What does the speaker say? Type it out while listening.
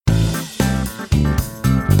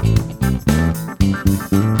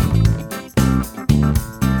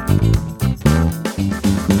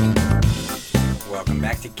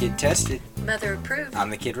The Kid Tested. Mother approved.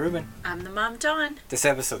 I'm the Kid Ruben. I'm the Mom Dawn. This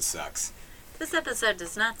episode sucks. This episode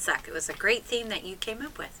does not suck. It was a great theme that you came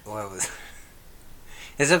up with. Well,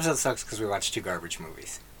 this episode sucks because we watched 2 garbage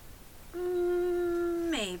movies.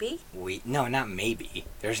 Maybe. No, not maybe.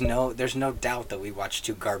 There's no doubt that we watched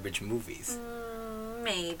 2 garbage movies.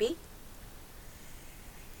 Maybe.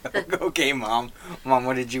 Okay, Mom. Mom,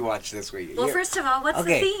 what did you watch this week? Well, first of all, what's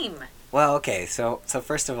the theme? Well, okay, so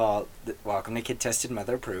first of all, welcome to Kid Tested,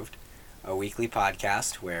 Mother Approved, a weekly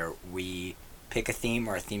podcast where we pick a theme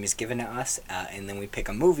or a theme is given to us, and then we pick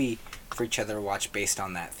a movie for each other to watch based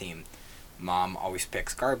on that theme. Mom always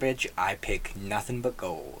picks garbage. I pick nothing but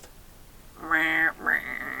gold. What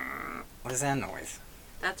is that noise?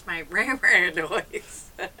 That's my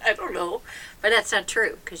noise. I don't know. But that's not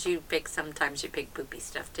true, because sometimes you pick poopy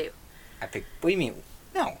stuff too. What do you mean?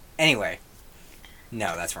 No. Anyway.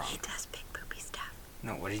 No, that's wrong. He does pick poopy stuff.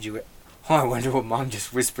 No, what did you... Oh, I wonder what Mom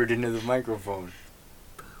just whispered into the microphone.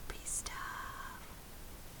 Poopy stuff.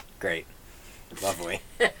 Great. Lovely.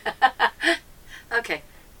 Okay.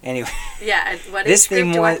 Anyway. Yeah, what age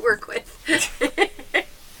group do I work with?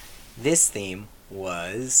 This theme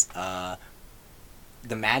was,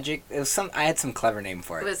 the magic... I had some clever name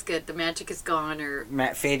for it. It was good. The magic is gone, or...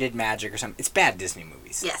 Faded magic or something. It's bad Disney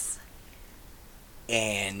movies. Yes.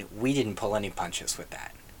 And we didn't pull any punches with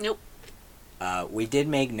that. Nope. We did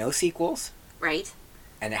make no sequels. Right.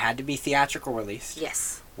 And it had to be theatrical release.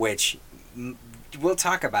 Yes. Which, we'll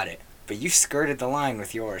talk about it. But you skirted the line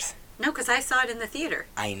with yours. No, because I saw it in the theater.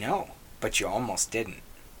 I know. But you almost didn't.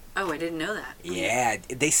 Oh, I didn't know that. Yeah.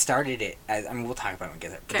 They started it as... I mean, we'll talk about it when we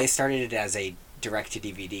get there. But they started it as a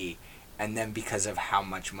direct-to-DVD. And then because of how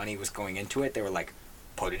much money was going into it, they were like,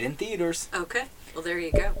 put it in theaters. Okay. Well, there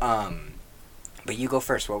you go. But you go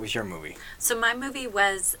first. What was your movie? So my movie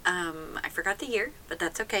was, I forgot the year, but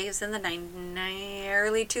that's okay. It was in the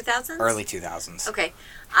early 2000s? Early 2000s. Okay.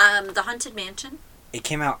 The Haunted Mansion. It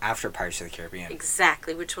came out after Pirates of the Caribbean.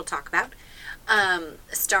 Exactly, which we'll talk about.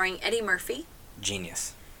 Starring Eddie Murphy.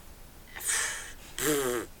 Genius.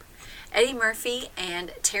 Eddie Murphy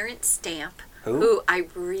and Terrence Stamp. Who? Who I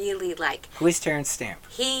really like. Who is Terrence Stamp?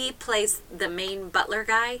 He plays the main butler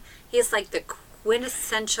guy. He's like the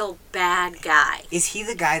quintessential bad guy. Is he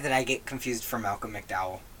the guy that I get confused for Malcolm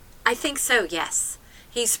McDowell? I think so, yes.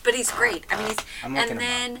 But he's great. I mean, and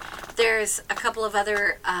then there's a couple of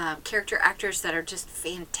other character actors that are just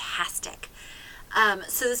fantastic.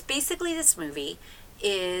 So this movie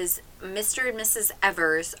is Mr. and Mrs.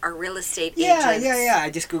 Evers are real estate agents. Yeah. I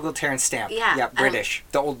just Googled Terrence Stamp. Yeah. British.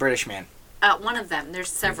 The old British man. One of them. There's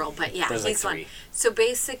several, but yeah, there's he's like 3. one. So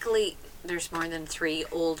basically, there's more than 3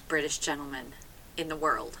 old British gentlemen in the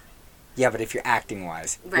world. Yeah, but if you're acting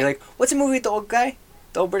wise, right. You're like, what's a movie with the old guy?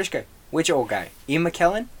 The old British guy. Which old guy? Ian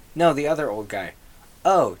McKellen? No, the other old guy.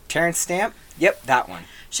 Oh, Terrence Stamp? Yep, that one.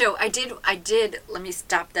 So I did, let me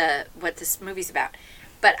stop what this movie's about.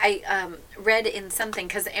 But I read in something,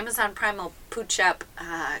 because Amazon Prime will pooch up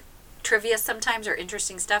trivia sometimes or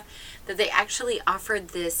interesting stuff, that they actually offered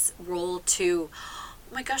this role to,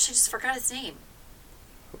 oh my gosh, I just forgot his name.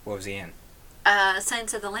 What was he in?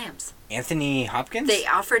 Silence of the Lambs. Anthony Hopkins? They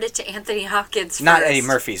offered it to Anthony Hopkins first. Not Eddie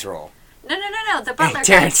Murphy's role. No, the butler guy.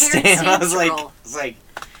 Terrence Stamp. I was like...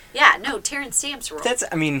 Yeah, no, Terrence Stamp's role.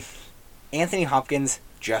 Anthony Hopkins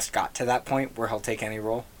just got to that point where he'll take any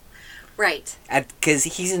role. Right. Because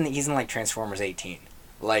he's in like Transformers 18.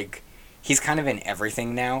 Like, he's kind of in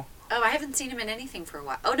everything now. Oh, I haven't seen him in anything for a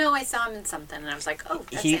while. Oh, no, I saw him in something, and I was like, oh,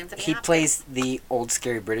 that's Anthony Hopkins. He plays the old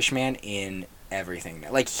scary British man in everything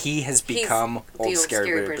now. Like, he has become old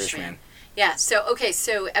scary British man. Yeah,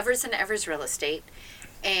 so Evers and Evers Real Estate,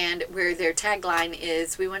 and where their tagline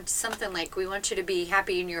is, we want you to be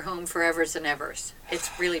happy in your home for Evers and Evers. It's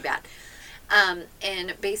really bad.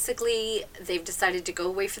 And basically, they've decided to go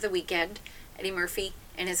away for the weekend, Eddie Murphy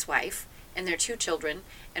and his wife, and their 2 children,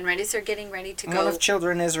 and right as they're getting ready to go... One of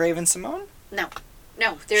children is Raven Simone? No.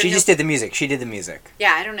 She just did the music. She did the music.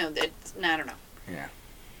 Yeah, I don't know. I don't know. Yeah.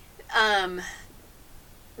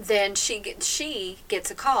 Then she gets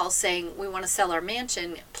a call saying, we want to sell our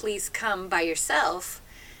mansion. Please come by yourself.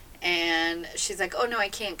 And she's like, oh, no, I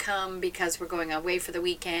can't come because we're going away for the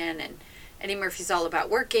weekend. And Eddie Murphy's all about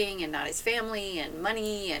working and not his family and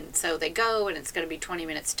money. And so they go, and it's going to be 20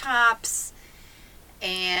 minutes tops.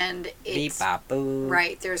 And it's... Beep-bop-boo.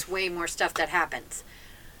 Right, there's way more stuff that happens.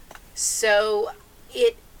 So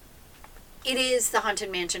it is the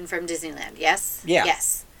Haunted Mansion from Disneyland, yes? Yeah.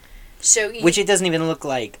 Yes. So which it doesn't even look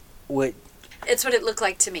like what... It's what it looked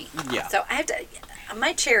like to me. Yeah. So I have to...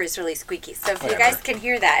 My chair is really squeaky. So if Whatever. you guys can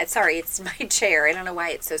hear that, sorry, it's my chair. I don't know why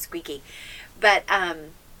it's so squeaky. But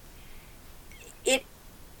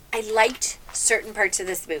I liked certain parts of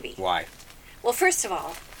this movie. Why? Well, first of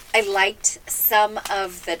all, I liked some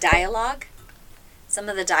of the dialogue. Some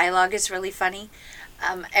of the dialogue is really funny.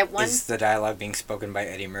 Is the dialogue being spoken by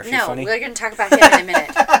Eddie Murphy no, funny? we're going to talk about him in a minute.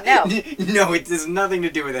 No. No, it has nothing to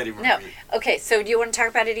do with Eddie Murphy. No. Okay, so do you want to talk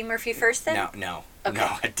about Eddie Murphy first then? No.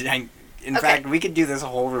 Okay. In fact, we could do this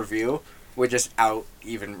whole review without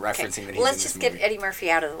even referencing that he's Let's in this just movie. get Eddie Murphy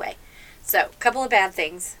out of the way. So, a couple of bad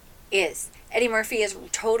things is Eddie Murphy is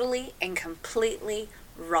totally and completely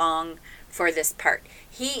wrong for this part.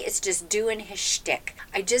 He is just doing his shtick.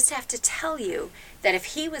 I just have to tell you that if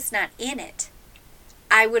he was not in it,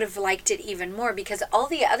 I would have liked it even more because all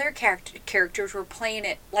the other characters were playing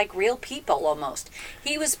it like real people almost.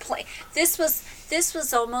 He was this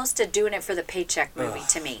was almost a doing it for the paycheck movie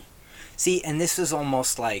to me. See, and this was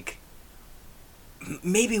almost like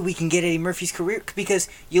maybe we can get Eddie Murphy's career because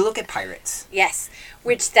you look at Pirates. Yes,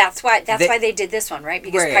 which that's why they did this one, right?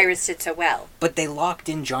 Because right. Pirates did so well. But they locked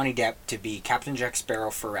in Johnny Depp to be Captain Jack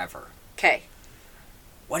Sparrow forever. Okay.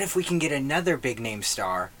 What if we can get another big name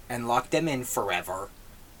star and lock them in forever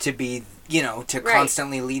to be, to Right.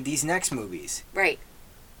 constantly lead these next movies? Right.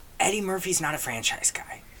 Eddie Murphy's not a franchise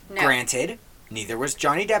guy. No. Granted, neither was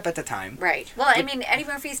Johnny Depp at the time. Right. Well, I mean, Eddie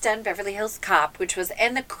Murphy's done Beverly Hills Cop, which was,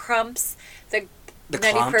 and the Crumps, the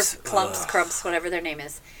Nutty Clumps? Crumps, whatever their name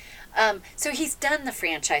is. So he's done the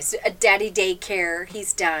franchise. A Daddy Daycare,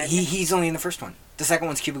 he's done. He's only in the first one. The second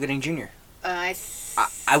one's Cuba Gooding Jr. I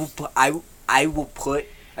will put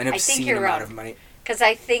an obscene amount of money. Because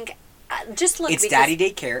I think, just look. It's Daddy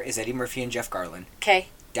Daycare is Eddie Murphy and Jeff Garlin. Okay.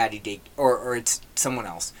 Daddy Day, or it's someone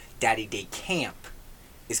else. Daddy Day Camp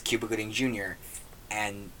is Cuba Gooding Jr.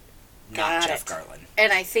 and not Jeff Garlin.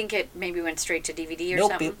 And I think it maybe went straight to DVD or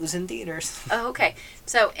something. Nope, it was in theaters. Oh, okay.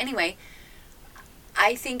 So anyway,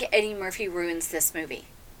 I think Eddie Murphy ruins this movie.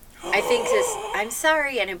 I'm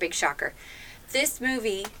sorry, and a big shocker. This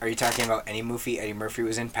movie... Are you talking about any movie Eddie Murphy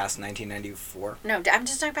was in past 1994? No, I'm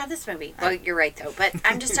just talking about this movie. Well, you're right, though, but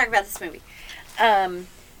I'm just talking about this movie.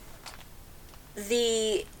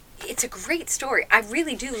 It's a great story. I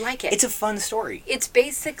really do like it. It's a fun story. It's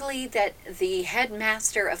basically that the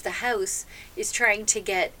headmaster of the house is trying to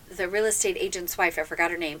get the real estate agent's wife, I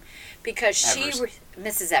forgot her name, because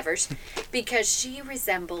Mrs. Evers, because she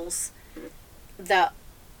resembles the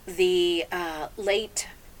late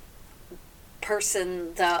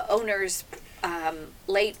person, the owner's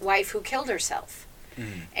late wife who killed herself.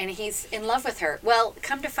 Mm. And he's in love with her. Well,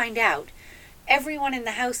 come to find out, everyone in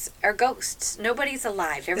the house are ghosts. Nobody's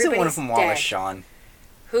alive. Everybody's Isn't one of them Wallace dead. Shawn?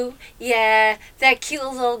 Who? Yeah, that cute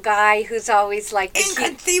little guy who's always like...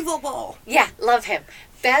 Inconceivable! Yeah, love him.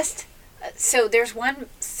 Best... So there's one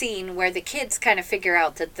scene where the kids kind of figure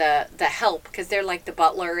out that the help, because they're like the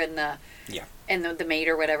butler and the maid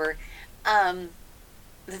or whatever,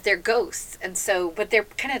 that they're ghosts. And so, but they're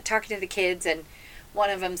kind of talking to the kids, and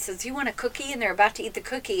one of them says, "You want a cookie?" And they're about to eat the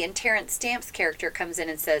cookie, and Terrence Stamp's character comes in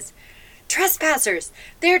and says, "Trespassers!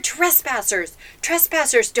 They're trespassers!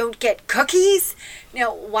 Trespassers don't get cookies!"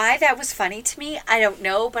 Now, why that was funny to me, I don't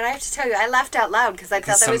know, but I have to tell you, I laughed out loud because I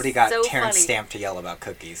thought that was so funny. Somebody got Terrence Stamp to yell about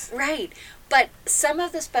cookies. Right. But some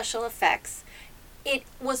of the special effects, it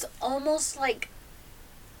was almost like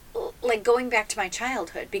going back to my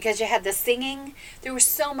childhood, because you had the singing. There was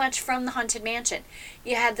so much from the Haunted Mansion.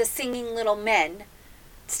 You had the singing little men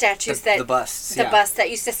statues the busts. The busts that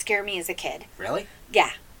used to scare me as a kid. Really?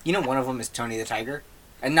 Yeah. You know, one of them is Tony the Tiger,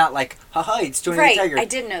 and not like, haha, it's Tony right. the Tiger. I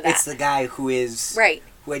didn't know that. It's the guy who is right.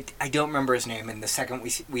 Who I don't remember his name, and the second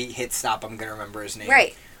we hit stop, I'm gonna remember his name.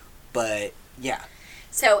 Right. But yeah.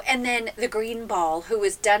 So, and then the green ball, who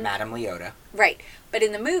was done... Madame Leota. Right. But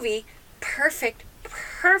in the movie, perfect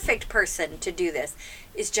person to do this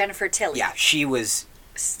is Jennifer Tilly. Yeah, she was...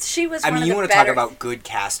 She was I one mean, of you the want to better... talk about good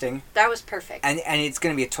casting? That was perfect. And it's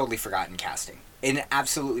going to be a totally forgotten casting. An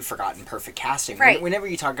absolutely forgotten perfect casting. Right. Whenever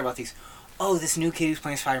you talk about these, this new kid who's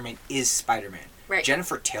playing Spider-Man is Spider-Man. Right.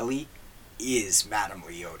 Jennifer Tilly is Madame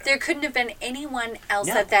Leota. There couldn't have been anyone else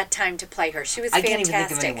at that time to play her. She was fantastic. I can't even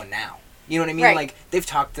think of anyone now. You know what I mean? Right. Like, they've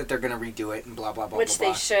talked that they're going to redo it and blah, blah, blah, Which blah,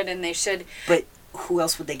 blah. they should, and they should. But who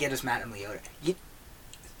else would they get as Madame Leota?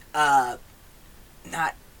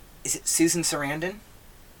 Is it Susan Sarandon?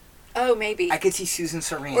 Oh, maybe. I could see Susan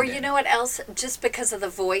Sarandon. Or you know what else? Just because of the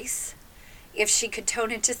voice, if she could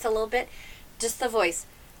tone it just a little bit, just the voice.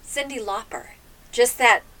 Cyndi Lauper. Just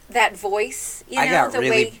that voice, you know, I got the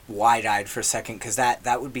really way... wide-eyed for a second, because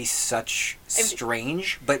that would be such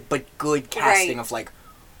strange, but good casting of like,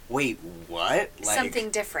 wait, what? Like, something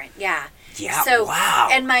different, yeah. Yeah, so, wow.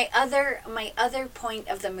 And my other point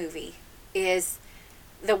of the movie is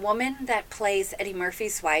the woman that plays Eddie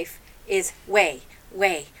Murphy's wife is way,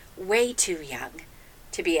 way, way too young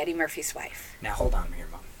to be Eddie Murphy's wife. Now hold on here,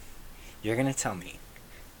 Mom. You're gonna tell me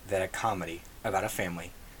that a comedy about a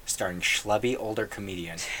family starring schlubby older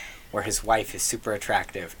comedian where his wife is super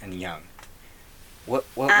attractive and young. What's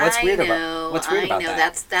weird about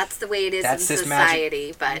that? That's the way it is That's in this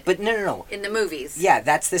society, But no. in the movies. Yeah,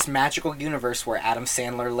 that's this magical universe where Adam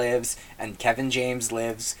Sandler lives and Kevin James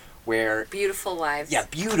lives, where Beautiful wives. yeah,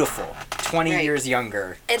 beautiful, 20 Right. years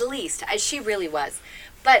younger. At least she really was,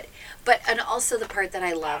 but and also the part that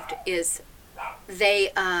I loved is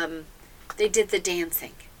they did the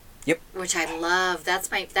dancing. Yep. Which I love.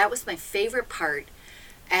 That was my favorite part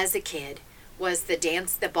as a kid, was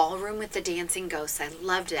the ballroom with the dancing ghosts. I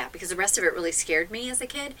loved that because the rest of it really scared me as a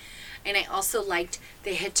kid, and I also liked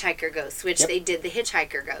the hitchhiker ghosts, which Yep. they did the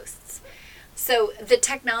hitchhiker ghosts. So the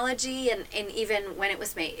technology and even when it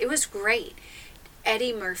was made, it was great.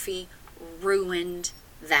 Eddie Murphy ruined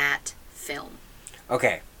that film.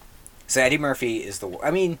 Okay, so Eddie Murphy is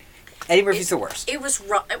Eddie Murphy's the worst. It was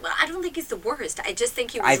wrong. I don't think he's the worst. I just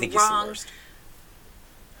think he was I think wrong. he's the worst.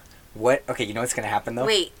 What? Okay, you know what's gonna happen though?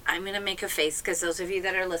 Wait, I'm going to make a face because those of you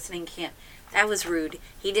that are listening can't. That was rude.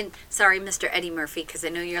 He didn't. Sorry, Mr. Eddie Murphy, because I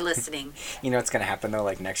know you're listening. You know what's gonna happen though?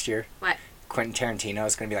 Like next year, What? Quentin Tarantino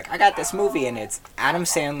is gonna be like, I got this movie and it's Adam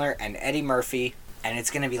Sandler and Eddie Murphy, and it's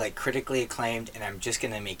gonna be like critically acclaimed, and I'm just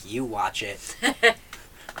gonna make you watch it.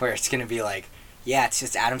 Where it's gonna be like, yeah, it's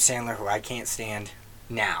just Adam Sandler, who I can't stand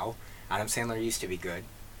now. Adam Sandler used to be good.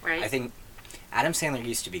 Right? I think Adam Sandler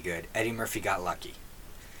used to be good. Eddie Murphy got lucky.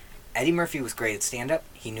 Eddie Murphy was great at stand-up.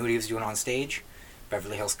 He knew what he was doing on stage.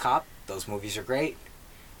 Beverly Hills Cop, those movies are great.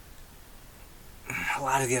 A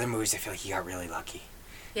lot of the other movies, I feel like he got really lucky.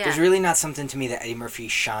 Yeah. There's really not something to me that Eddie Murphy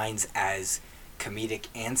shines as comedic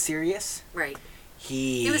and serious. Right.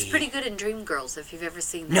 He was pretty good in Dreamgirls, if you've ever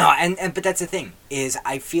seen that. No, and but that's the thing, is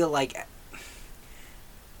I feel like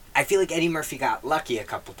Eddie Murphy got lucky a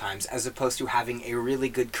couple times as opposed to having a really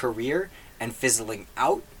good career and fizzling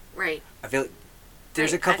out. Right. I feel like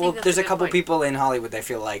there's Right, a couple I think that's a good point. people in Hollywood that I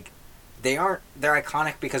feel like they're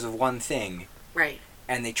iconic because of one thing, Right.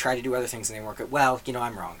 and they try to do other things and they work it. Well, you know,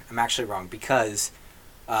 I'm wrong. I'm actually wrong because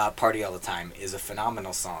Party All the Time is a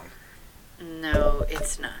phenomenal song. No,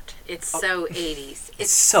 it's not. It's so 80s. It's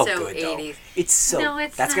so good 80s. though. It's so No,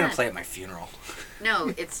 it's that's gonna not. play at my funeral.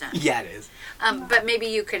 No, it's not. Yeah, it is. But maybe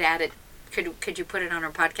you could add it. Could you put it on our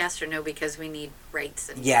podcast or no? Because we need rights.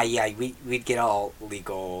 And Yeah, we'd get all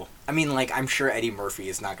legal. I mean, like, I'm sure Eddie Murphy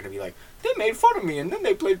is not going to be like, they made fun of me and then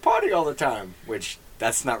they played Party All the Time, which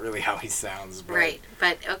that's not really how he sounds. But, Right.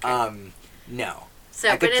 But okay. No. So,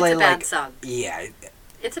 I but could it's play, a bad like- song. Yeah,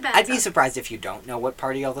 It's a bad I'd song. be surprised if you don't know what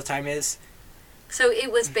Party All the Time is. So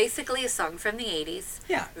it was basically a song from the 80s.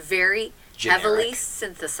 Yeah. Very Generic. heavily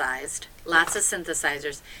synthesized. Lots of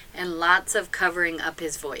synthesizers. And lots of covering up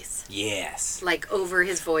his voice. Yes. Like over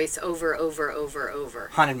his voice, over.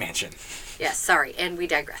 Haunted Mansion. Yes, sorry. And we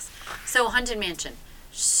digress. So Haunted Mansion.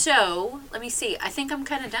 So, let me see. I think I'm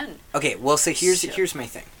kind of done. Okay, well, so here's my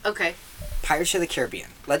thing. Okay. Pirates of the Caribbean.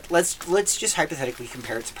 Let's just hypothetically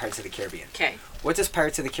compare it to Pirates of the Caribbean. Okay. What does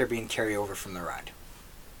Pirates of the Caribbean carry over from the ride?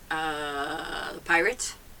 The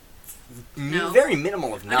Pirates? No. Very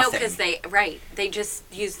minimal of nothing. No, because they just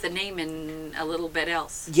used the name and a little bit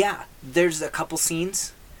else Yeah, there's a couple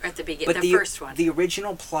scenes, at the beginning. but The first one. the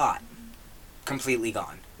original plot, completely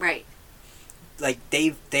gone. Right. Like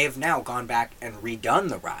they've now gone back and redone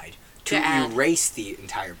the ride to To add. erase the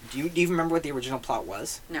entire. Do you even remember what the original plot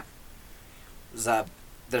was? No. It was,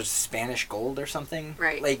 there's Spanish gold or something.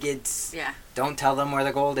 Right. Like it's Yeah. don't tell them where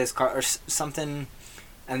the gold is or something,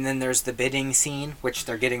 and then there's the bidding scene which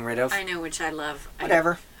they're getting rid of. I know, which I love.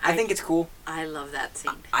 Whatever. I think it's cool. I love that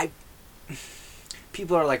scene.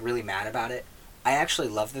 People are like really mad about it. I actually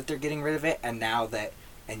love that they're getting rid of it, and now that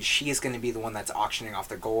she is going to be the one that's auctioning off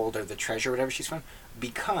the gold or the treasure, whatever she's from,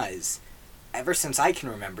 because ever since I can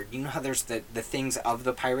remember, you know how there's the things of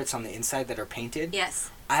the pirates on the inside that are painted? Yes.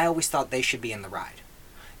 I always thought they should be in the ride.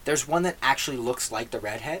 There's one that actually looks like the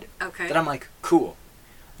redhead. Okay. That I'm like, cool.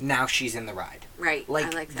 Now she's in the ride. Right. Like, I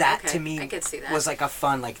like that that. Okay. to me I could see that. was like a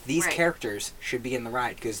fun, like, these Right. characters should be in the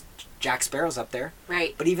ride, because Jack Sparrow's up there.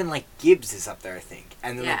 Right. But even like Gibbs is up there, I think,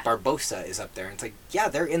 and then Yeah. like Barbossa is up there, and it's like, yeah,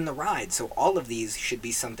 they're in the ride, so all of these should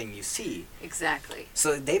be something you see. Exactly.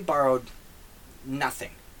 So they borrowed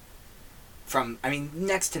nothing from, I mean,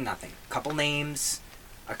 next to nothing. A couple names,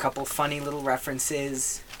 a couple funny little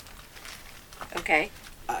references, Okay.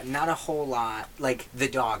 not a whole lot. Like the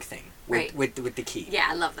dog thing Right. with the key. Yeah,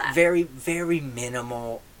 I love that. Very, very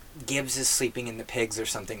minimal. Gibbs is sleeping in the pigs or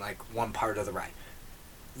something, like one part of the ride.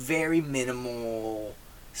 Very minimal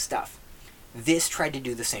stuff. This tried to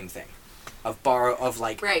do the same thing. of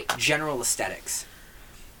like Right. general aesthetics.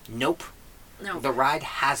 Nope. No. The ride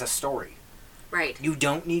has a story. Right. You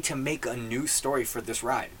don't need to make a new story for this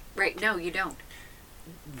ride. Right. No, you don't.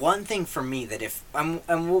 One thing for me that if and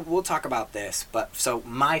we'll talk about this, but so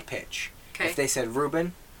my pitch, Okay. if they said,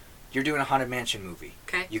 Ruben, you're doing a Haunted Mansion movie.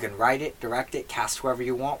 Okay. You can write it, direct it, cast whoever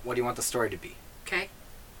you want. What do you want the story to be? Okay.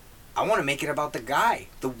 I want to make it about the guy,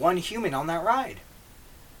 the one human on that ride.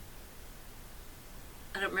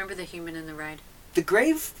 I don't remember the human in the ride. The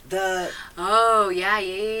grave, Oh,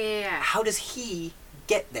 yeah. how does he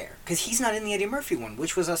get there? Because he's not in the Eddie Murphy one,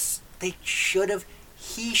 which was he should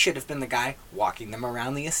have been the guy walking them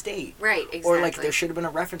around the estate. Right, exactly. Or like there should have been a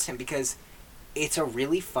reference to him, because it's a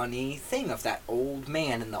really funny thing of that old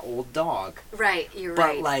man and the old dog. Right, you're But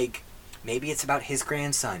right. like, maybe it's about his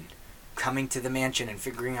grandson coming to the mansion and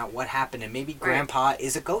figuring out what happened, and maybe Grandpa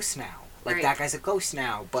is a ghost now. Like, Right. that guy's a ghost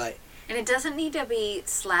now, but And it doesn't need to be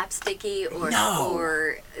slapsticky or No.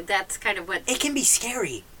 or that's kind of what it can be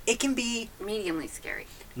scary. It can be mediumly scary.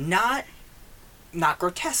 not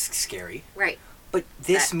grotesque scary, Right. but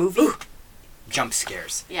this That- movie, jump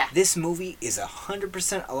scares. Yeah. This movie is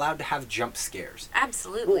 100% allowed to have jump scares.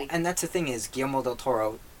 Absolutely. Well, and that's the thing is, Guillermo del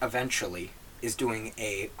Toro eventually is doing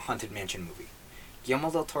a Haunted Mansion movie.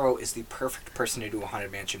 Guillermo del Toro is the perfect person to do a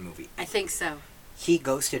Haunted Mansion movie. I think so. He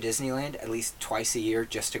goes to Disneyland at least twice a year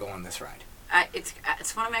just to go on this ride.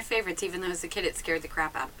 It's one of my favorites, even though as a kid it scared the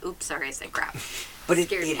crap out. Oops, sorry, I said crap. But it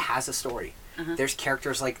Scared me. has a story. Uh-huh. There's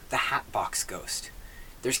characters like the Hatbox Ghost.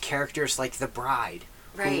 There's characters like the bride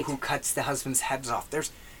Right. who cuts the husband's heads off.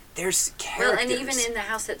 There's characters. Well, and even in the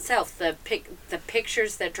house itself, the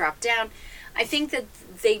pictures that drop down, I think that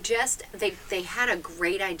they had a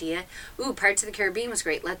great idea. Ooh, Pirates of the Caribbean was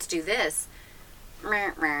great. Let's do this.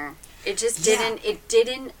 It just Yeah.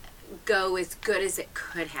 didn't go as good as it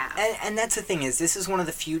could have. And that's the thing is, this is one of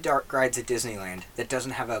the few dark rides at Disneyland that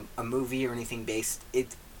doesn't have a movie or anything based.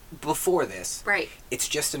 Before this, Right. it's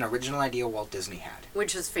just an original idea Walt Disney had.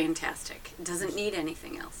 Which is fantastic. It doesn't need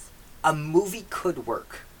anything else. A movie could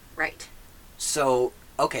work. Right. So,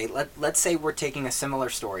 okay, let's say we're taking a similar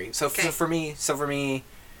story. So, Okay. for me,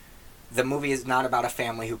 the movie is not about a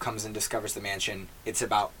family who comes and discovers the mansion. It's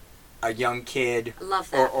about a young kid Love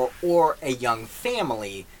that. or a young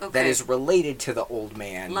family that Okay. is related to the old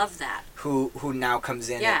man. Love that. Who now comes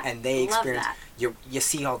in Yeah, and they love experience. that. You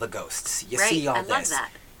see all the ghosts. You Right, see all I this. love that.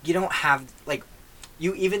 You don't have like,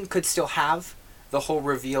 you even could still have the whole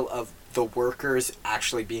reveal of the workers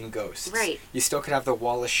actually being ghosts. Right. You still could have the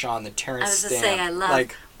Wallace Shawn, the I Terrence was Stamp. to say I love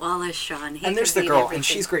like, Wallace Shawn. He and there's the could lead girl, everything. and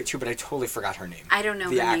she's great too, but I totally forgot her name. I don't know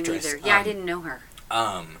the her actress. name either. Yeah, I didn't know her.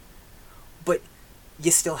 But you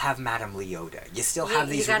still have Madame Leota. You still have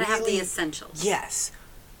these. You gotta have the really- essentials. Yes,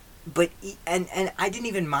 but and I didn't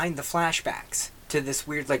even mind the flashbacks to this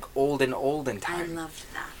weird like olden I time.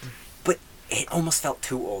 loved that. But it almost felt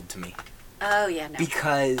too old to me. Oh yeah, no.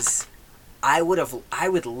 Because I would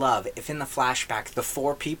love if in the flashback the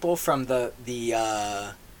four people from the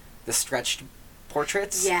stretched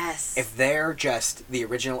portraits, Yes. if they're just the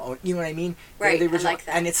original, you know what I mean? Right, They're the I original, like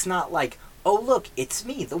that. and it's not like, oh look, it's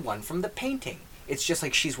me, the one from the painting. It's just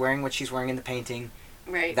like she's wearing what she's wearing in the painting.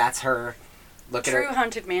 Right. That's her. Look True at her.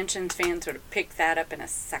 Haunted Mansions fans would have picked that up in a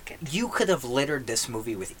second. You could have littered this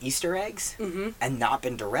movie with Easter eggs and not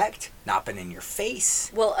been direct, not been in your face.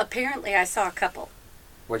 Well, apparently I saw a couple.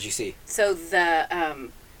 What'd you see? So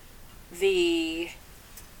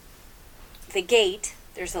the gate,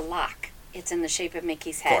 there's a lock. It's in the shape of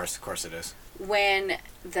Mickey's head. Of course it is. When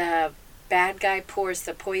the bad guy pours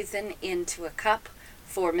the poison into a cup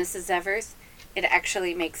for Mrs. Evers, it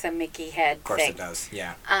actually makes a Mickey head Of course thing. it does.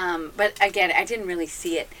 Yeah. But again, I didn't really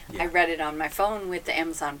see it. Yeah. I read it on my phone with the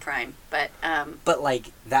Amazon Prime. But But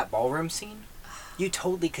like that ballroom scene, you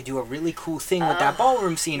totally could do a really cool thing with that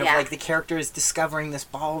ballroom scene of yeah. like the characters discovering this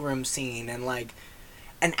ballroom scene and like,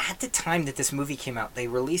 and at the time that this movie came out, they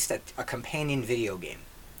released a companion video game.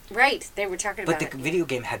 right, they were talking But about the it. video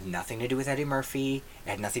game had nothing to do with Eddie Murphy. It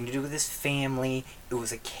had nothing to do with his family. It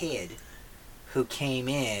was a kid who came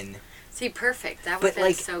in. See, perfect. That But would have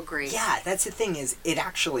like, been so great. yeah, that's the thing is, it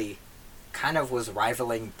actually kind of was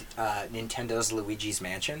rivaling Nintendo's Luigi's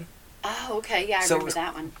Mansion. Oh, okay, yeah, I So it remember was-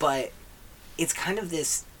 that one. But it's kind of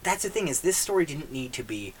this. That's the thing is, this story didn't need to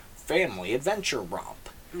be family adventure romp.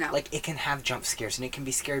 No. Like it can have jump scares and it can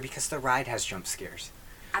be scary because the ride has jump scares.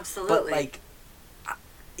 Absolutely. But like,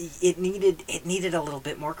 it needed a little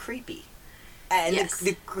bit more creepy, and Yes.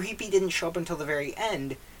 the creepy didn't show up until the very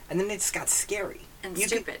end, and then it just got scary. and You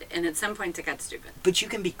can- stupid. And at some point it got stupid. but you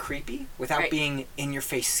can be creepy without Right. being in your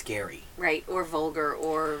face scary. Right. Or vulgar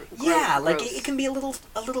or Yeah, like gross. it can be a little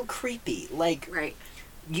creepy. Like Right.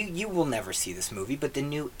 you will never see this movie, but the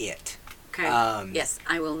new It. Okay. Um, Yes,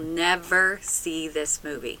 I will never see this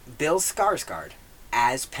movie. Bill Skarsgård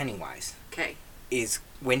as Pennywise Okay. is,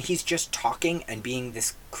 when he's just talking and being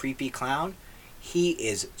this creepy clown, he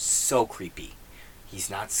is so creepy. He's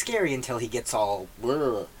not scary until he gets all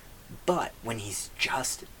 "Ugh." But when he's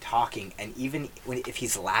just talking, and even if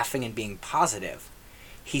he's laughing and being positive,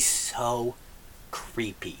 he's so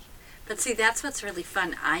creepy. But see, that's what's really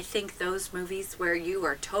fun. I think those movies where you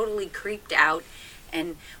are totally creeped out,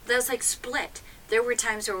 and that was like Split. There were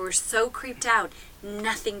times where we were so creeped out,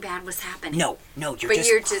 nothing bad was happening. No, But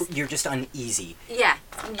you're just uneasy. Yeah,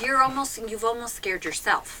 you've almost scared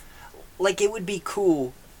yourself. Like, it would be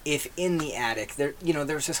cool if in the attic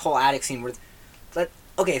there's this whole attic scene where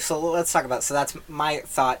so let's talk about, so that's my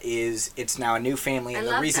thought, is it's now a new family, and I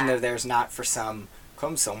the love reason that. they're there is not for some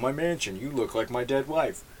come sell my mansion, you look like my dead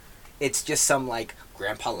wife. It's just some like,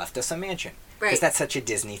 grandpa left us a mansion, because Right. that's such a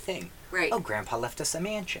Disney thing. Right. Oh, grandpa left us a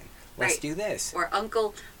mansion, let's Right. do this. Or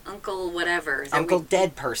Uncle whatever. that Uncle we-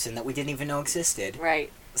 dead person that we didn't even know existed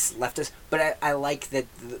Right. left us, but I like that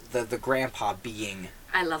the grandpa being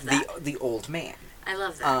I love that. the old man. I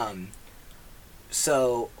love that.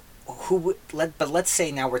 So let's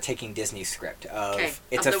say now we're taking Disney's script of Okay,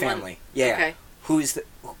 it's of a the one- family. Yeah.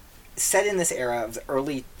 okay. Set in this era of the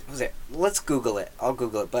early, what was it? Let's Google it. I'll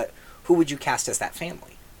Google it, but who would you cast as that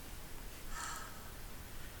family?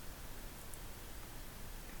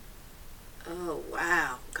 Oh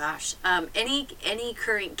wow, gosh. Any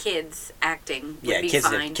current kids acting would Yeah, be kids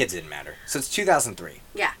fine. kids didn't matter. So it's 2003.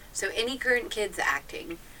 Yeah. So any current kids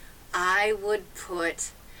acting, I would put.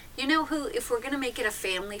 You know who? If we're gonna make it a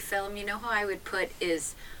family film, you know who I would put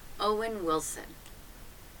is Owen Wilson.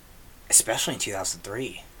 Especially in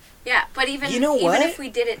 2003. Yeah, but even You know even what? if we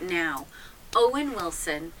did it now, Owen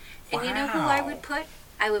Wilson, and you know who I Wow. would put?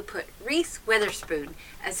 I would put Reese Witherspoon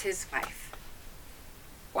as his wife.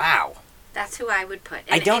 Wow. That's who I would put.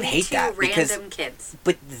 I And don't any hate two that, because- random kids.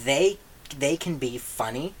 But they can be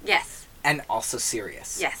funny Yes. and also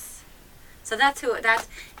serious. Yes. So that's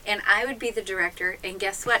and I would be the director, and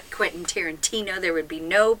guess what? Quentin Tarantino, there would be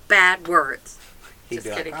no bad words. He'd Just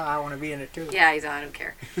be kidding. like, oh, I want to be in it too. Yeah, I don't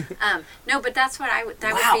care. No, but that's what I would,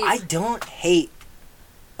 that Wow, would I be, don't hate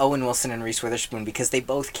Owen Wilson and Reese Witherspoon, because they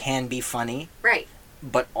both can be funny, right,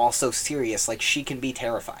 but also serious. Like, she can be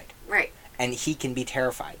terrified, right, and he can be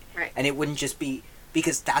terrified. right. And it wouldn't just be,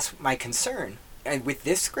 because that's my concern. And with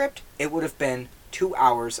this script, it would have been 2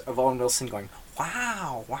 hours of Owen Wilson going,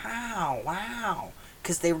 wow, wow, wow.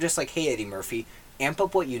 Because they were just like, hey, Eddie Murphy, amp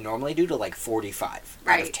up what you normally do to like 45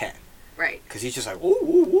 out of Right. 10. Right. Because he's just like, ooh,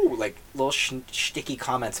 ooh, ooh, like little shticky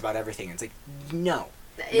comments about everything. It's like, no.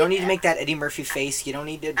 You don't need to make that Eddie Murphy face. You don't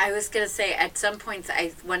need to I was going to say, at some points,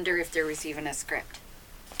 I wonder if there was even a script.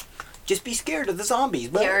 just be scared of the zombies.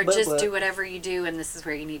 Blah, Or blah, just blah. do whatever you do, and this is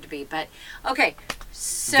where you need to be. But, okay,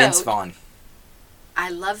 so... Vince Vaughn. I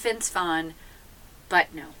love Vince Vaughn,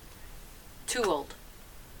 but no. Too old.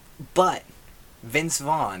 But Vince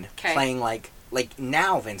Vaughn 'Kay. playing like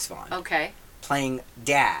now Vince Vaughn Okay. playing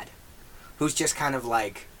dad, who's just kind of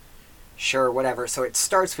like, sure, whatever. So it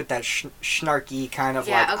starts with that snarky kind of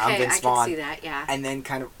Yeah, like, I'm okay, Vince I can Vaughn. see that, yeah. And then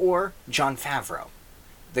kind of, or Jon Favreau,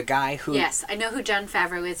 the guy who... Yes, I know who Jon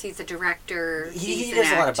Favreau is. He's a director. He He's does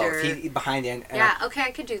an a lot of actor. both. He behind it. And Yeah, okay,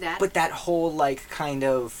 I could do that. But that whole like kind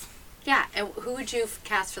of... Yeah, and who would you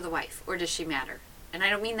cast for the wife, or does she matter? And I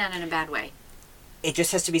don't mean that in a bad way. It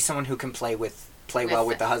just has to be someone who can play well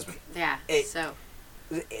with the husband. Yeah. It- So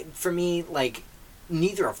For me, like,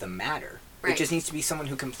 neither of them matter. Right. It just needs to be someone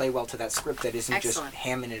who can play well to that script that isn't Excellent. just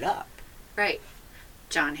hamming it up. right,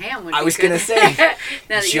 John Hamm would. I be was good. gonna say, Now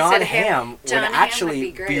that you John said Hamm would John Hamm actually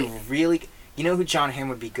would be great. really. You know who John Hamm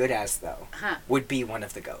would be good as though? Huh. Would be one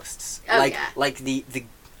of the ghosts. Oh, like yeah. like the.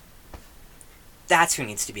 That's who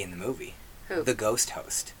needs to be in the movie. Who? The ghost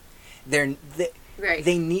host. Right.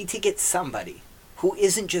 They need to get somebody who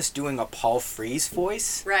isn't just doing a Paul Frees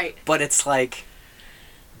voice, Right. but it's like,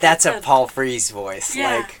 that's a That's- Paul Frees voice.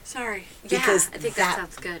 Yeah. Like, Sorry. because yeah, I think that- that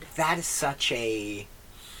sounds good. that is such a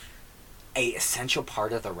essential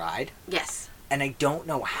part of the ride, Yes. and I don't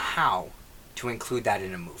know how to include that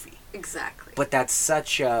in a movie. Exactly. But that's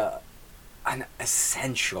such an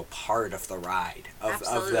essential part of the ride.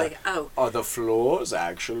 Absolutely. Are the floors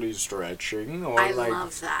actually stretching? Or I like,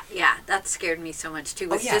 love that. Yeah, that scared me so much too.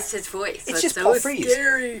 Oh, It's yeah. just his voice. It's just so Paul Frees.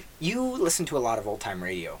 scary. You listen to a lot of old time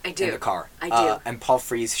radio I do. in the car. I do. And Paul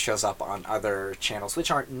Frees shows up on other channels, which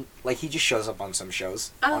aren't like, he just shows up on some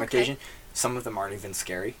shows Oh, on okay. occasion. Some of them aren't even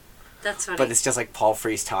scary, That's funny. but it's just like Paul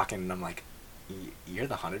Frees talking, and I'm like, you're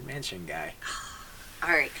the Haunted Mansion guy. All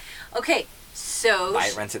right. Okay. So Buy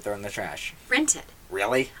it, rent it, throw it in the trash. rent it.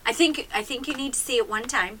 Really? I think you need to see it one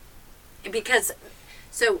time, because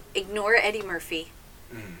so ignore Eddie Murphy,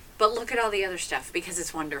 but look at all the other stuff because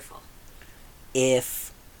it's wonderful.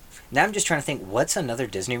 Now I'm just trying to think, what's another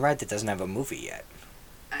Disney ride that doesn't have a movie yet?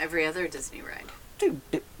 Every other Disney ride, Dude,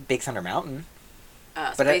 Big Thunder Mountain.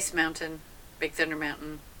 But Space Mountain, Big Thunder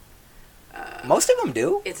Mountain. Most of them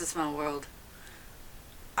do. It's a Small World.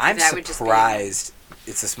 I'm that would just be- surprised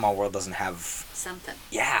It's a Small World doesn't have... Something.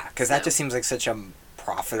 Yeah, because that just seems like such a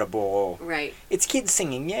profitable... Right. It's kids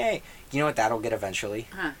singing, yay! You know what that'll get eventually?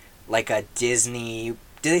 Huh. Like a Disney...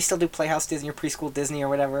 Do they still do Playhouse Disney or Preschool Disney or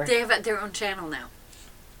whatever? They have their own channel now.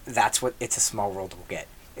 That's what It's a Small World will get.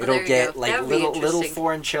 Well, It'll there you get go. like That would be little interesting.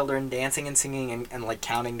 foreign children dancing and singing and like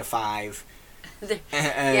counting to 5.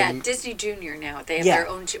 Yeah, Disney Junior now. They have Yeah. their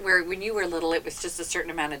own... where when you were little, it was just a certain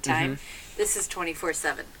amount of time. This is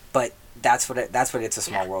 24/7. But that's what It's a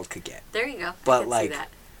Small World could get. There you go. But, I can like, see that.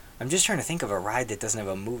 I'm just trying to think of a ride that doesn't have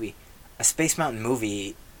a movie. A Space Mountain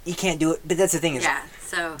movie, you can't do it. But that's the thing is, Yeah,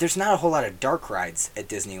 so... there's not a whole lot of dark rides at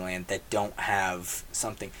Disneyland that don't have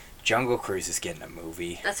something. Jungle Cruise is getting a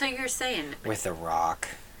movie That's what you're saying. with The Rock.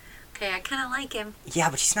 Okay, I kind of like him. Yeah,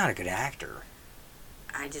 but he's not a good actor.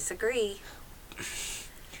 I disagree.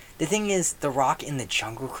 The thing is, The Rock in the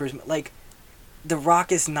Jungle Cruise, like, The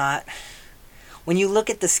Rock is not... When you look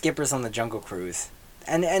at the skippers on the Jungle Cruise,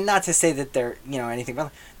 and not to say that they're, anything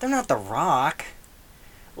about they're not The Rock.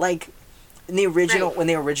 Like, in the original, Right. when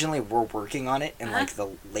they originally were working on it in, Uh-huh. like, the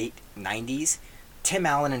late 90s, Tim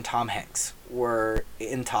Allen and Tom Hanks were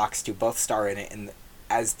in talks to both star in it, and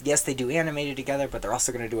yes, they do animated together, but they're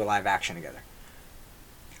also going to do a live action together.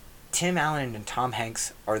 Tim Allen and Tom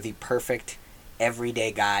Hanks are the perfect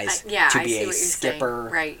everyday guys Yeah, to I be see a what you're skipper.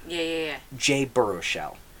 saying. Right, yeah. Jay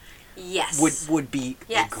Baruchel Yes. would be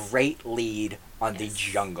Yes. a great lead on the Yes.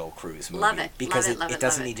 Jungle Cruise movie. Love it, Because love it, love it it,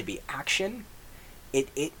 doesn't love it. need to be action.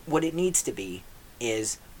 What it needs to be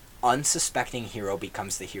is unsuspecting hero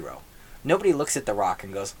becomes the hero. Nobody looks at The Rock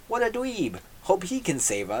and goes, "What a dweeb. Hope he can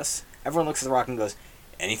save us." Everyone looks at The Rock and goes,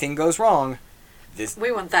 "Anything goes wrong,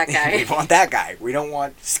 We want that guy. we want that guy. We don't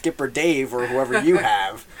want Skipper Dave or whoever you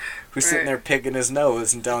have who's sitting Right. there picking his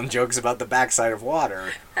nose and telling jokes about the backside of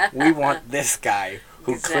water. We want this guy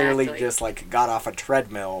who clearly Exactly. just like got off a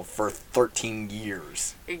treadmill for 13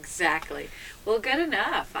 years. Exactly. Well, good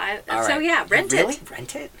enough. All So right. yeah, rent Really? it.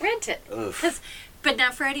 Rent it? Rent it. Oof. But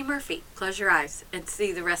not for Eddie Murphy. Close your eyes and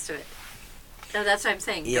see the rest of it. No, that's what I'm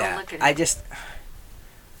saying. Don't Yeah. look at it.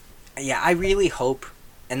 I really hope,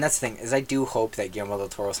 and that's the thing, is I do hope that Guillermo del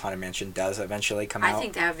Toro's Haunted Mansion does eventually come out. I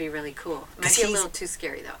think that would be really cool. Might 'Cause be a he's- little too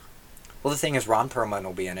scary though. Well, the thing is, Ron Perlman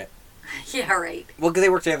will be in it. Yeah, right. Well, 'cause they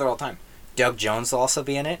work together all the time. Doug Jones will also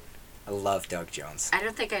be in it. I love Doug Jones. I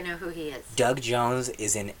don't think I know who he is. Doug Jones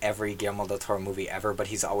is in every Guillermo del Toro movie ever, but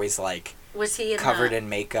he's always like Was he in covered the in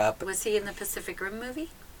makeup. Was he in the Pacific Rim movie?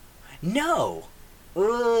 No,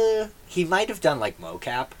 he might have done like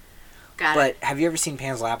mocap. Got But it. have you ever seen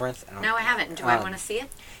Pan's Labyrinth? No, I haven't. Do I want to see it?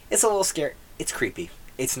 It's a little scary. It's creepy.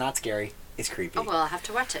 It's not scary. It's creepy. Oh well, I'll have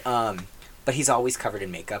to watch it. But he's always covered in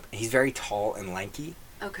makeup. He's very tall and lanky.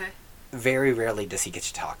 Okay. Very rarely does he get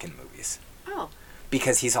to talk in movies Oh.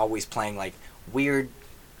 because he's always playing like weird,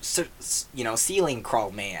 ceiling crawl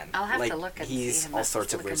man. I'll have to like, look and he's see him all up,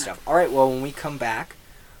 sorts of look weird him up. stuff. All right. Well, when we come back,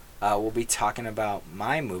 we'll be talking about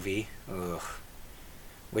my movie,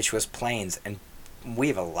 which was Planes, and we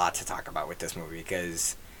have a lot to talk about with this movie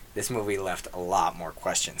because this movie left a lot more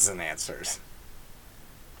questions than answers.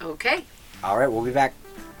 Okay. All right. We'll be back.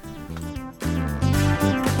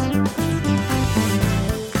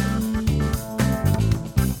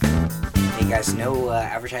 Hey guys, no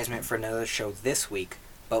advertisement for another show this week,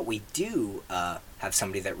 but we do have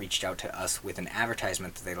somebody that reached out to us with an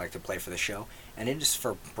advertisement that they'd like to play for the show, and it is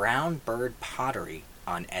for Brown Bird Pottery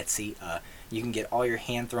on Etsy. You can get all your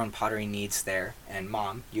hand-thrown pottery needs there, and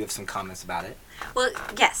Mom, you have some comments about it. Well,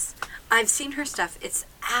 yes. I've seen her stuff. It's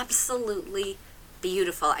absolutely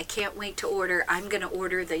beautiful. I can't wait to order. I'm going to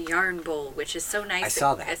order the yarn bowl, which is so nice. I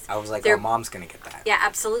saw that. It's- I was like, they're- oh, Mom's going to get that. Yeah,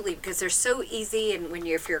 absolutely, because they're so easy, and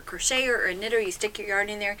if you're a crocheter or a knitter, you stick your yarn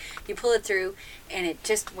in there, you pull it through, and it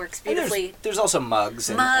just works And beautifully. there's also mugs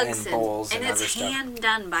and bowls and, and other it's stuff. hand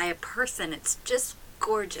done by a person. It's just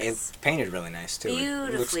gorgeous. It's painted really nice too. It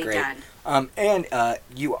looks Beautifully great. done. And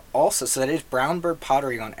you also, so that is Brown Bird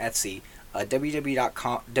Pottery on Etsy.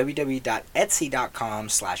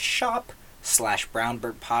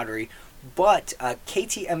 www.etsy.com/shop/brownbirdpottery. But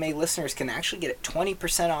KTMA listeners can actually get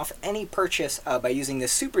 20% off any purchase by using the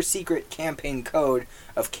super secret campaign code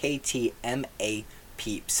of KTMA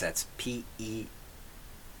Peeps. That's PEEPS.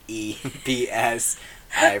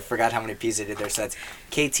 I forgot how many P's I did there, so that's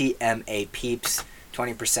KTMA Peeps.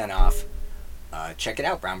 20% off. Check it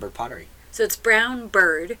out, Brown Bird Pottery. So it's Brown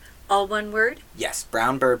Bird, all one word? Yes,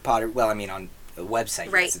 Brown Bird Pottery. Well, I mean, on the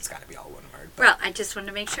website, Right. yes, it's got to be all one word. But Well, I just wanted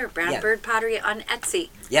to make sure. Brown Yeah. Bird Pottery on Etsy.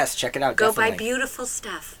 yes, check it out. Go definitely. buy beautiful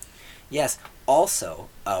stuff. Yes. Also,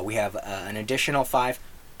 we have an additional 5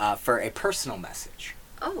 for a personal message.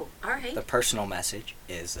 Oh, all right. The personal message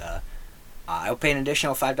is I'll pay an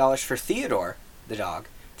additional $5 for Theodore, the dog,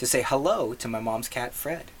 to say hello to my mom's cat,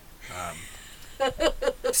 Fred.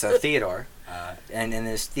 So Theodore, and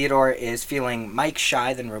this Theodore is feeling Mike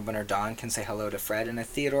shy, then Ruben or Don can say hello to Fred in a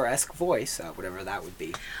Theodore-esque voice, whatever that would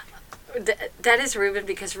be. That is Ruben,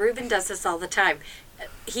 because Ruben does this all the time.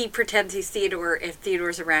 He pretends he's Theodore if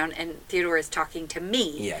Theodore's around, and Theodore is talking to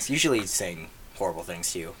me. Yes, usually he's saying horrible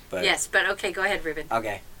things to you, but Yes, but okay, go ahead, Ruben.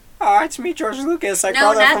 okay. Oh, it's me, George Lucas. I No,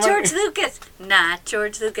 call that not from George Lucas. Not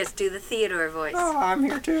George Lucas. Do the Theodore voice. Oh, I'm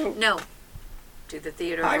here too. No. Do the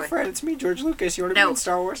Theodore Hi, voice. Fred. It's me, George Lucas. You want to No. be in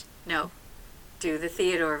Star Wars? No. Do the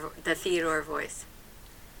Theodore voice.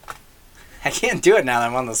 I can't do it now that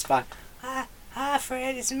I'm on the spot. Hi,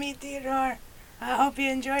 Fred. It's me, Theodore. I hope you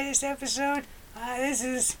enjoy this episode.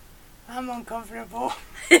 I'm uncomfortable.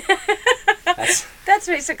 That's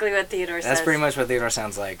basically what Theodore says. That's pretty much what Theodore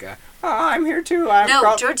sounds like. I'm here too.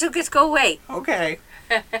 No, George Lucas, go away. Okay.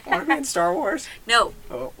 Want to be in Star Wars? No.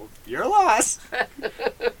 Oh, you're lost.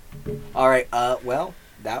 All right. Well,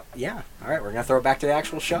 yeah. All right. We're gonna throw it back to the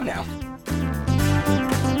actual show now.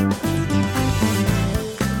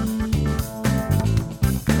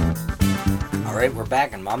 All right, we're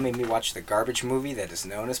back, and Mom made me watch the garbage movie that is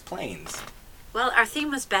known as Planes. Well, our theme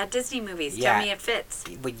was bad Disney movies. Yeah. Tell me it fits.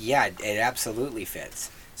 But yeah, it absolutely fits.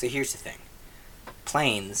 So here's the thing.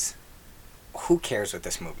 Planes, who cares what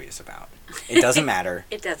this movie is about? It doesn't matter,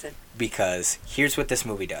 It doesn't. because here's what this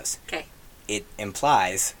movie does. Okay. It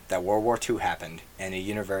implies that World War II happened in a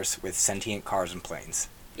universe with sentient cars and planes.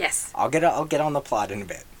 Yes. I'll get on the plot in a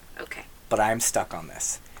bit, Okay. but I'm stuck on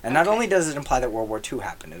this. And not Okay. only does it imply that World War II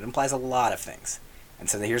happened, it implies a lot of things. And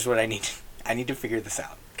so here's what I need. I need to figure this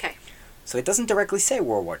out. Okay. So it doesn't directly say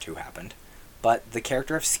World War II happened, but the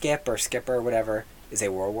character of Skipper or whatever is a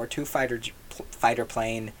World War II fighter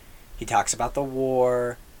plane. He talks about the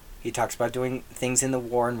war. He talks about doing things in the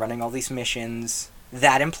war and running all these missions.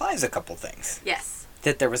 That implies a couple things. Yes.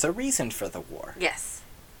 That there was a reason for the war. Yes.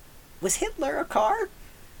 Was Hitler a car?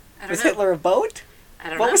 I don't Was know. Hitler a boat? I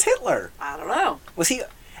don't What know. was Hitler? I don't know. Was he...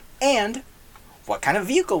 And what kind of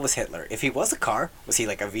vehicle was Hitler? If he was a car, was he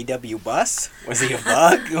like a VW bus? Was he a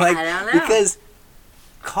bug? Like, I don't know. Because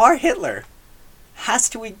car Hitler has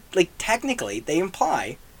to... Like, technically, they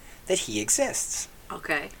imply that he exists.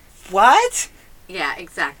 Okay. What? Yeah,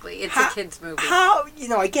 exactly. It's How- a kid's movie. How? You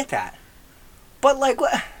know, I get that. But, like,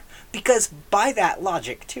 what? Because by that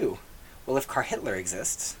logic, too, well, if car Hitler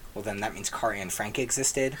exists, well, then that means car Anne Frank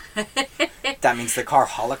existed. That means the car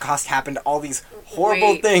Holocaust happened. All these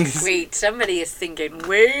horrible things. Wait, somebody is thinking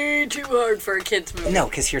way too hard for a kid's movie. No,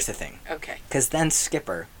 because here's the thing. Okay. Because then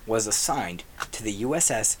Skipper was assigned to the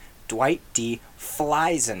USS Dwight D.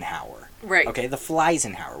 Fleisenhauer. Right. Okay, the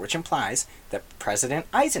Fleisenhauer, which implies that President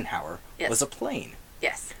Eisenhower Yes. was a plane.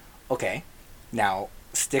 Yes. Okay, now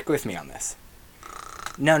stick with me on this.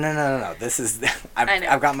 No. This is I know.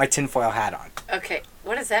 I've got my tinfoil hat on. Okay.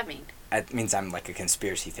 What does that mean? It means I'm like a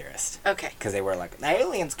conspiracy theorist. Okay. Because they were like, the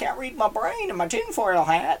aliens can't read my brain in my tinfoil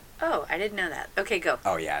hat. Oh, I didn't know that. Okay, go.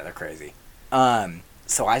 Oh yeah, they're crazy.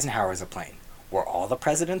 So Eisenhower was a plane. Were all the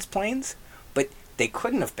presidents planes? But they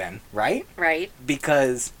couldn't have been, right? Right.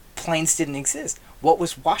 Because planes didn't exist. What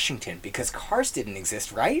was Washington? Because cars didn't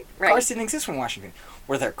exist, right? Right. Cars didn't exist when Washington.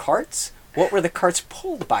 Were there carts? What were the carts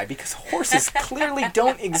pulled by? Because horses clearly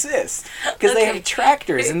don't exist. Because they Okay. have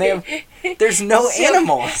tractors and they have... There's no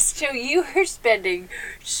animals. So you are spending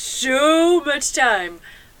so much time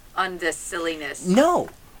on this silliness. No.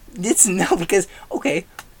 It's no, because... Okay,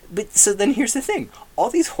 but so then here's the thing. All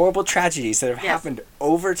these horrible tragedies that have Yes. happened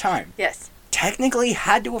over time Yes. technically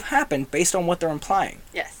had to have happened based on what they're implying.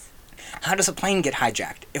 Yes. How does a plane get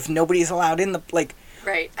hijacked if nobody's allowed in the... Like...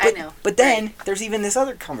 Right. But, I know. But then Right. there's even this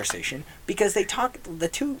other conversation because they talk.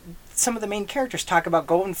 Some of the main characters talk about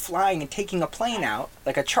going flying and taking a plane out,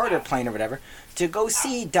 like a charter plane or whatever, to go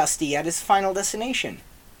see Dusty at his final destination.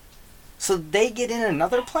 So they get in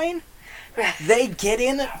another plane. They get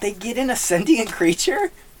in a sentient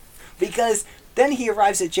creature, because then he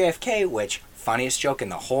arrives at JFK, which funniest joke in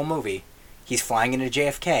the whole movie. He's flying into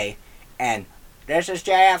JFK, and this is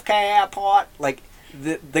JFK Airport. Like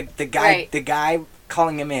the guy Right. the guy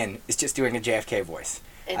calling him in is just doing a JFK voice.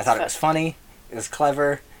 I It's thought it was funny. It was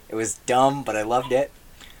clever. It was dumb, but I loved it.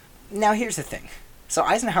 Now here's the thing. So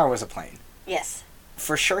Eisenhower was a plane. Yes.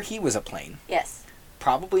 For sure he was a plane. Yes.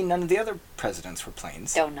 probably none of the other presidents were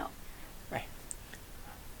planes. Don't know.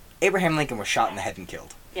 Abraham Lincoln was shot in the head and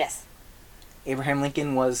killed. Yes. Abraham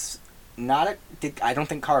Lincoln was not I don't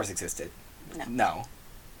think cars existed. No.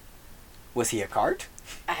 Was he a cart?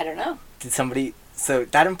 I don't know. Did somebody... So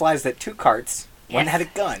that implies that 2 carts, one Yes. had a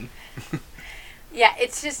gun. Yeah,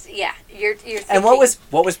 it's just, yeah, you're thinking... And what was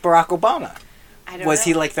Barack Obama? I don't Was know.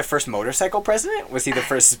 he like the first motorcycle president? Was he the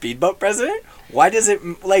first speedboat president? Why does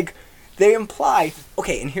it, like, they imply...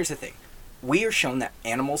 Okay, and here's the thing. We are shown that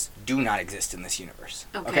animals do not exist in this universe.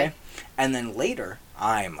 Okay. And then later,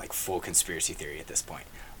 I'm like full conspiracy theory at this point.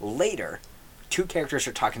 Later, 2 characters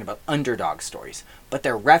are talking about underdog stories, but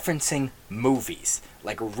they're referencing movies,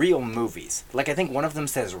 like real movies. Like I think one of them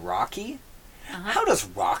says Rocky. How does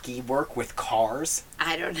Rocky work with cars?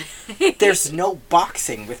 I don't know. There's no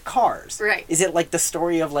boxing with cars. Right. Is it like the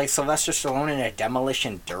story of like Sylvester Stallone in a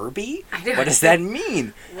demolition derby? I don't What does that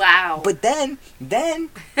mean? Wow. But then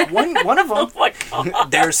one of them, Oh my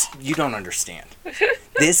God. you don't understand.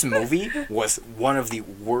 This movie was one of the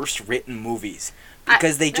worst written movies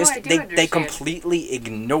because I do they understand. completely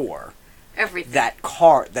ignore Everything.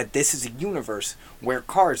 that this is a universe where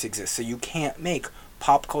cars exist, so you can't make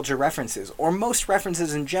pop culture references or most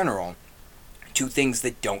references in general to things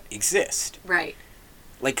that don't exist. Right.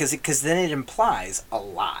 Like, because then it implies a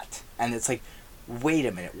lot. And it's like, wait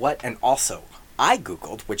a minute, what? And also, I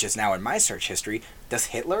Googled, which is now in my search history, does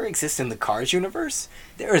Hitler exist in the Cars universe?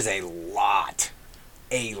 There is a lot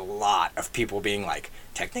of people being like,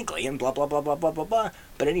 technically, and blah, blah, blah, blah, blah, blah, blah.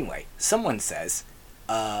 But anyway, someone says,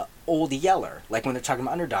 Old Yeller, like when they're talking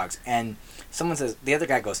about underdogs, and someone says, the other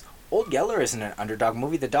guy goes, Old Yeller isn't an underdog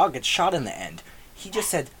movie, the dog gets shot in the end. He just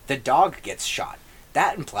said, the dog gets shot.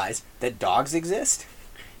 That implies that dogs exist.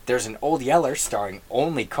 There's an Old Yeller starring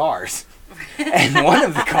only cars, and one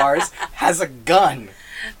of the cars has a gun.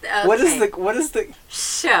 Okay. What is the...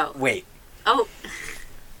 Show. Wait. Oh.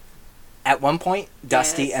 At one point,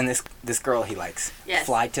 Dusty Yes. and this girl he likes Yes.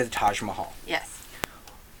 fly to the Taj Mahal. Yes.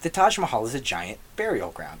 The Taj Mahal is a giant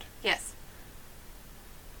burial ground. Yes.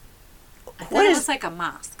 I thought What it is- was like a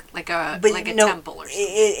mosque, like a But no, temple or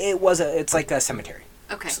something. It's like a cemetery.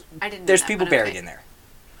 Okay, I didn't know There's that, people but buried okay. in there.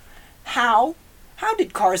 How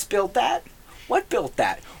did Cars build that? What built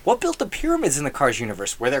that? What built the pyramids in the Cars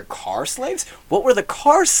universe? Were there car slaves? What were the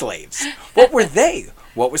car slaves? What were they?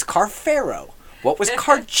 What was Car Pharaoh? What was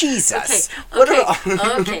Car Jesus?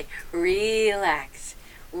 Okay, relax.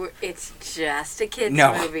 It's just a kid's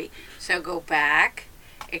No. movie. So go back,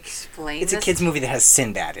 explain It's a this- kids movie that has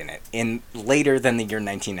Sinbad in it, in later than the year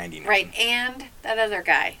 1999. Right, and that other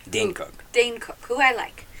guy. Dane Cook. Dane Cook, who I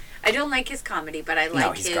like. I don't like his comedy, but I like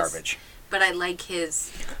No, he's his... garbage. But I like his...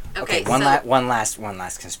 Okay, Okay, one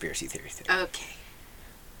last conspiracy theory. Okay.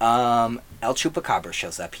 El Chupacabra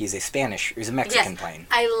shows up. He's a Mexican Yes, plane.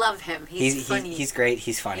 I love him. He's funny. He's great.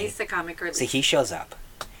 He's funny. He's the comic relief. So he shows up,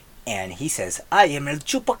 and he says, "I am El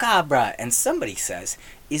Chupacabra," and somebody says,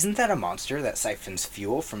 "Isn't that a monster that siphons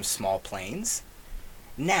fuel from small planes?"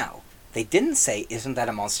 Now, they didn't say, "Isn't that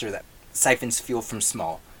a monster that siphons fuel from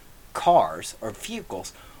small cars or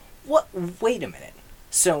vehicles?" What? Wait a minute.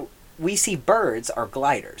 So we see birds are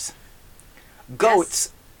gliders. Goats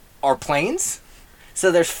are planes? So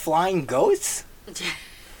there's flying goats?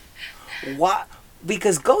 Why?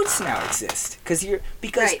 Because goats now exist. Because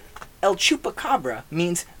Right. El Chupacabra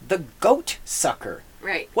means the goat sucker.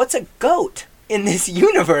 Right. What's a goat in this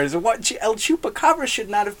universe? El Chupacabra should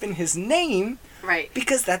not have been his name Right.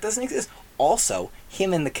 because that doesn't exist. Also,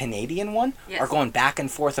 him and the Canadian one Yes. are going back and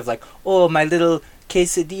forth of like, oh, my little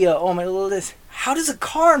quesadilla, oh, my little this. How does a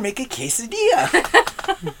car make a quesadilla?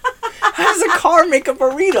 How does a car make a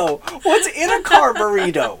burrito? What's in a car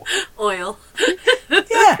burrito? Oil.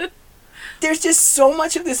 Yeah. There's just so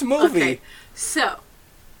much of this movie. Okay. So,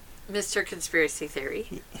 Mr. Conspiracy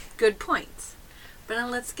Theory, good points. But now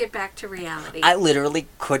let's get back to reality. I literally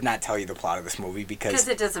could not tell you the plot of this movie Because because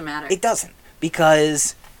it doesn't matter. it doesn't.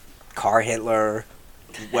 Because Car Hitler,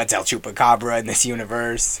 what's El Chupacabra in this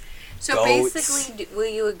universe? So goats. basically, will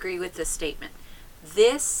you agree with this statement?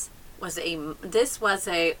 This was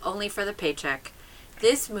a only for the paycheck.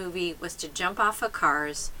 This movie was to jump off of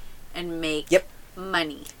cars and make Yep.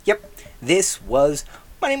 money. Yep. This was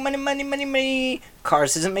money, money, money, money, money.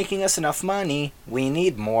 Cars isn't making us enough money. We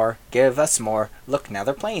need more. Give us more. Look, now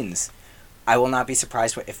they're planes. I will not be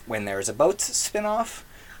surprised when there is a boat spin-off.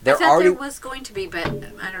 I thought there was going to be, but I don't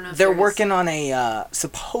know if They're there is. working on a,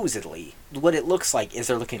 supposedly, what it looks like is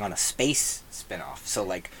they're looking on a space spin-off. So,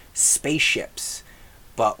 like, spaceships,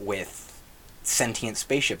 but with sentient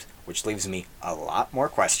spaceships, which leaves me a lot more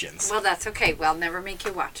questions. Well, that's okay. Well, I'll never make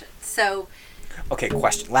you watch it. So, Okay,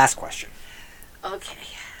 last question. Okay.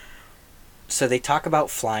 So they talk about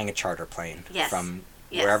flying a charter plane Yes. from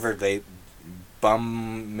Yes. wherever they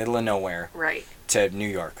bum middle of nowhere Right. to New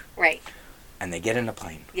York, Right. and they get in a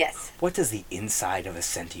plane. Yes. What does the inside of a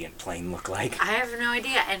sentient plane look like? I have no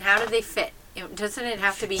idea. And how do they fit? Doesn't it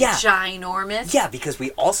have to be Yeah. ginormous? Yeah, because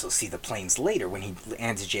we also see the planes later when he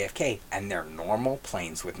lands at JFK, and they're normal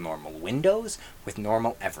planes with normal windows, with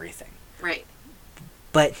normal everything. Right.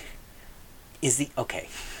 But is the okay?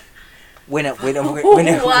 When a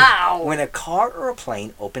Wow. when a car or a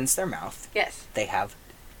plane opens their mouth, Yes.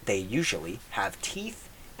 they usually have teeth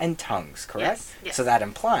and tongues, correct? Yes, yes. So that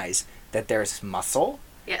implies that there's muscle,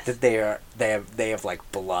 Yes. that they have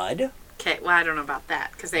like blood. Okay. Well, I don't know about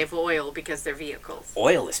that because they have oil because they're vehicles.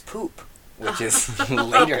 Oil is poop, which is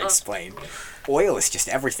later explained. Oil is just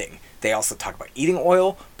everything. They also talk about eating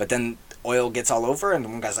oil, but then oil gets all over, and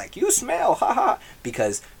one guy's like, "You smell, haha,"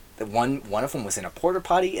 because the one of them was in a porta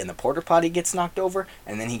potty, and the porta potty gets knocked over,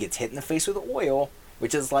 and then he gets hit in the face with oil,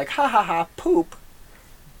 which is like, ha ha ha, poop.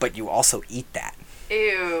 But you also eat that.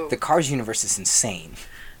 Ew. The Cars universe is insane.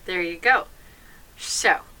 There you go.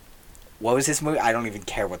 So. What was this movie? I don't even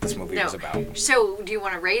care what this movie No. was about. So, do you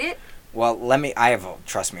want to rate it? Well,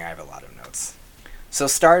 trust me, I have a lot of notes. So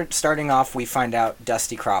starting off, we find out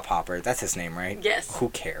Dusty Crop Hopper. That's his name, right? Yes. Who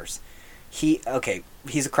cares? He's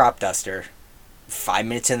a crop duster. 5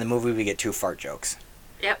 minutes in the movie, we get 2 fart jokes.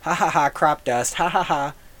 Yep. Ha ha ha, crop dust. Ha ha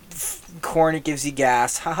ha. Corn, it gives you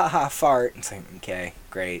gas. Ha ha ha, fart. It's like, okay,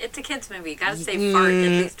 great. It's a kid's movie. You gotta say fart at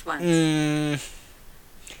least once.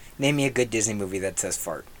 Name me a good Disney movie that says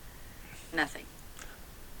fart. Nothing.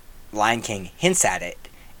 Lion King hints at it,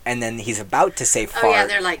 and then he's about to say fart. Oh yeah,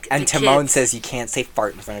 they're like and the Timon kids. says you can't say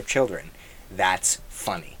fart in front of children. That's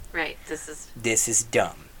funny. Right. This is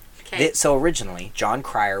dumb. Okay. So originally, John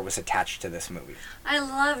Cryer was attached to this movie. I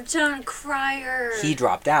love John Cryer. He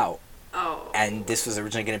dropped out, Oh. and this was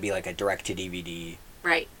originally going to be like a direct-to-DVD.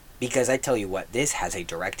 Right. Because I tell you what, this has a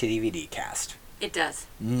direct-to-DVD cast. It does.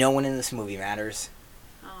 No one in this movie matters.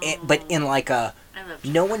 Oh. But in like a... I love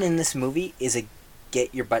No one in this movie is a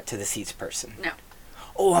get your butt to the seats person. No.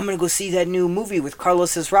 Oh, I'm going to go see that new movie with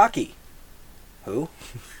Carlos as Rocky. Who?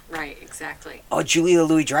 Right, exactly. Oh, Julia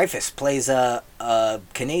Louis-Dreyfus plays a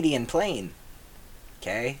Canadian plane.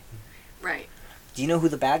 Okay. Right. Do you know who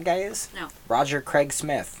the bad guy is? No. Roger Craig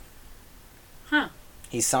Smith. Huh.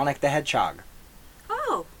 He's Sonic the Hedgehog.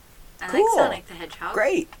 Oh. I like Cool. Sonic the Hedgehog.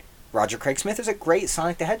 Great. Roger Craig Smith is a great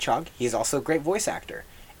Sonic the Hedgehog. He is also a great voice actor.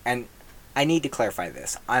 And I need to clarify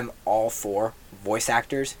this. I'm all for voice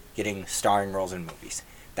actors getting starring roles in movies.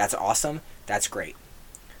 That's awesome. That's great.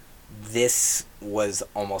 This was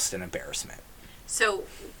almost an embarrassment. So,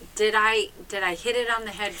 did I hit it on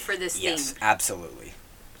the head for this Yes, theme? absolutely.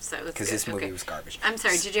 So it was Because good. this movie Okay. was garbage. I'm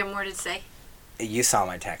sorry. Did you have more to say? You saw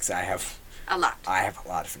my text. I have A lot. a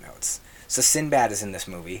lot of notes. So Sinbad is in this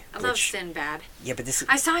movie. I love Sinbad. Yeah, but this.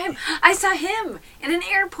 I saw him in an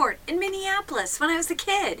airport in Minneapolis when I was a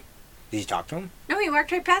kid. Did you talk to him No, he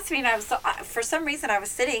walked right past me, and I was for some reason I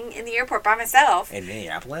was sitting in the airport by myself. in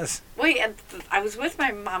Minneapolis? Wait, and I was with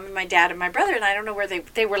my mom and my dad and my brother, and I don't know where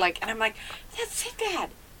they were like, and I'm like, that's Sinbad.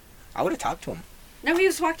 I would have talked to him. No, he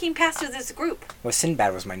was walking past with this group. Well,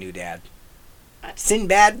 Sinbad was my new dad. What?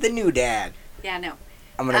 Sinbad, the new dad. Yeah, no.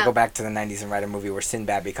 I'm gonna go back to the '90s and write a movie where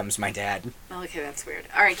Sinbad becomes my dad. Oh, okay, that's weird.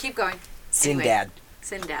 All right, keep going. Sinbad.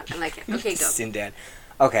 Sinbad, I like it. Okay, go. Sinbad.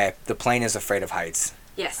 Okay, the plane is afraid of heights.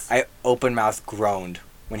 Yes. I open mouth groaned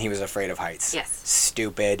when he was afraid of heights. Yes.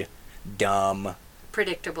 Stupid, dumb,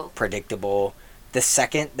 Predictable. predictable. The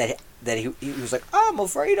second that he was like, I'm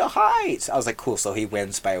afraid of heights, I was like, cool, so he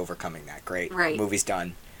wins by overcoming that. Great. Right. Movie's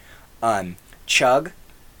done. Chug,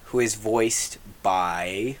 who is voiced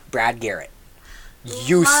by Brad Garrett.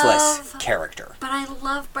 Useless Love- character. But I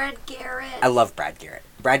love Brad Garrett. I love Brad Garrett.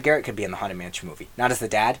 Brad Garrett could be in the Haunted Mansion movie. Not as the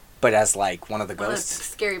dad, but as like one of the One of ghosts. those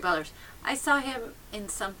scary brothers. I saw him in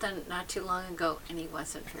something not too long ago, and he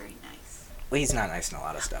wasn't very nice. Well, he's not nice in a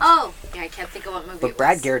lot of stuff. Oh, yeah, I can't think of what movie it But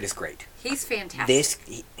Brad was. Garrett is great. He's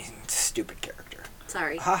fantastic. Stupid character.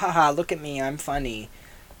 Sorry. Ha ha ha, look at me, I'm funny.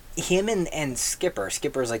 Him and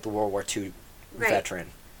Skipper's like the World War II Right.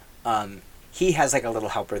 veteran. He has like a little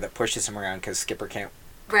helper that pushes him around because Skipper can't.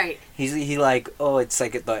 Right. He like, oh, it's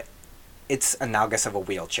like it's analogous of a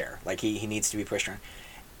wheelchair. Like he needs to be pushed around.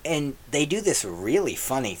 And they do this really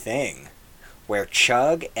funny thing where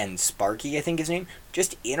Chug and Sparky, I think his name,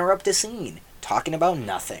 just interrupt a scene talking about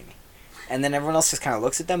nothing. And then everyone else just kind of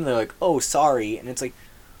looks at them and they're like, oh, sorry. And it's like,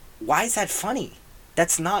 why is that funny?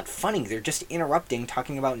 That's not funny. They're just interrupting,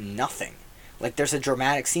 talking about nothing. Like, there's a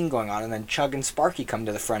dramatic scene going on, and then Chug and Sparky come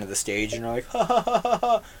to the front of the stage, and they're like, ha ha ha ha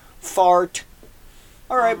ha, fart.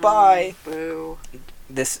 All right, bye. Boo.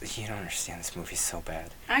 You don't understand. This movie's so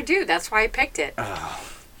bad. I do. That's why I picked it.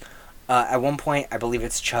 At one point, I believe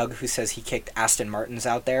it's Chug who says he kicked Aston Martins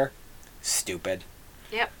out there. Stupid.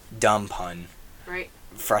 Yep. Dumb pun. Right.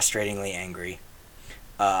 Frustratingly angry.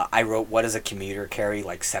 I wrote, what does a commuter carry,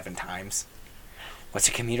 like 7 times? What's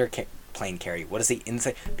a commuter plane carry? What is the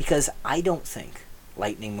inside? Because I don't think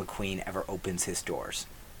Lightning McQueen ever opens his doors.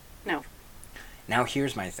 No. Now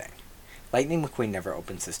here's my thing. Lightning McQueen never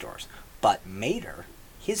opens his doors. But Mater,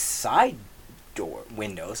 his side door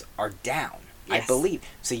windows are down. Yes. I believe.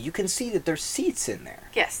 So you can see that there's seats in there.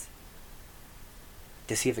 Yes.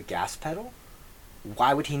 Does he have a gas pedal?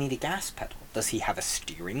 Why would he need a gas pedal? Does he have a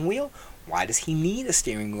steering wheel? Why does he need a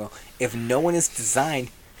steering wheel if no one is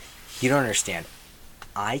designed? You don't understand.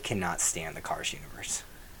 I cannot stand the Cars universe.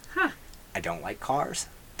 Huh. I don't like Cars.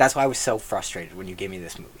 That's why I was so frustrated when you gave me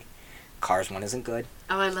this movie. Cars 1 isn't good.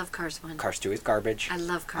 Oh, I love Cars 1. Cars 2 is garbage. I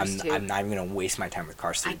love Cars 2. I'm not even going to waste my time with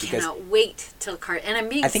Cars 3 I because cannot wait till Cars... And I'm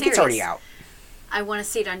being I think serious. it's already out. I want to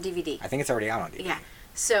see it on DVD. I think it's already out on DVD. Yeah.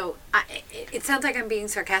 So, it sounds like I'm being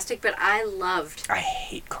sarcastic, but I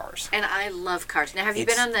hate Cars. And I love Cars. Now, have you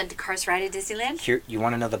been on the Cars ride at Disneyland? Here, you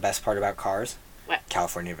want to know the best part about Cars? What?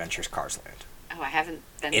 California Adventures Cars Land. Oh, I haven't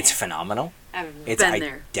been It's there. phenomenal. I haven't It's been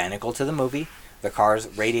there. identical to the movie. The Cars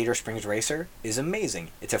Radiator Springs Racer is amazing.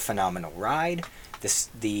 It's a phenomenal ride.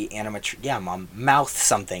 The animatronic... Yeah, Mom, mouth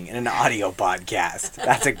something in an audio podcast.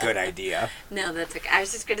 That's a good idea. No, that's okay. I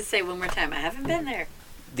was just going to say one more time. I haven't been there.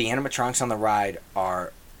 The animatronics on the ride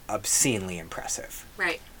are obscenely impressive.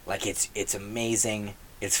 Right. Like, it's amazing.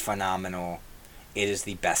 It's phenomenal. It is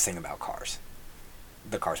the best thing about Cars.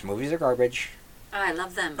 The Cars movies are garbage. Oh, I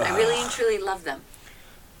love them. I really and truly love them.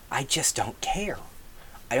 I just don't care.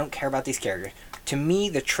 I don't care about these characters. To me,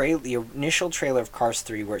 the initial trailer of Cars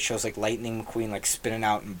 3, where it shows like Lightning McQueen like spinning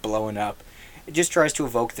out and blowing up, it just tries to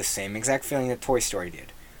evoke the same exact feeling that Toy Story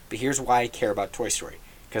did. But here's why I care about Toy Story.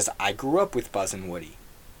 Because I grew up with Buzz and Woody.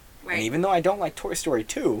 Right. And even though I don't like Toy Story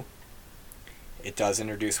 2, it does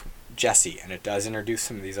introduce Jessie, and it does introduce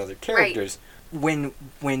some of these other characters. Right.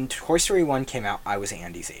 When Toy Story 1 came out, I was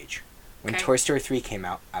Andy's age. When Toy Story 3 came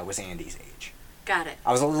out, I was Andy's age. Got it.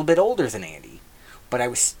 I was a little bit older than Andy. But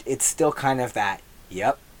it's still kind of that,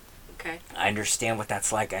 yep. Okay. I understand what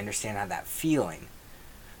that's like. I understand how that feeling.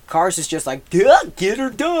 Cars is just like, get her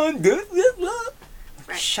done.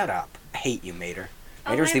 Right. Shut up. I hate you, Mater.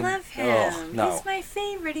 Mater's I love him. Oh, no. He's my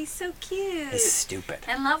favorite. He's so cute. He's stupid.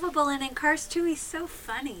 And lovable. And in Cars 2, he's so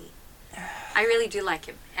funny. I really do like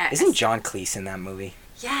him. Isn't John Cleese in that movie?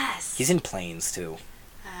 Yes. He's in Planes, too.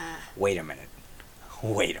 Wait a minute.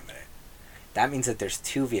 That means that there's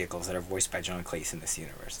 2 vehicles that are voiced by John Cleese in this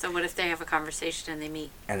universe. So what if they have a conversation and they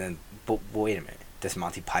meet? And then, but wait a minute. Does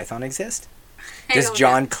Monty Python exist? I Does don't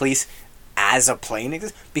John know. Cleese as a plane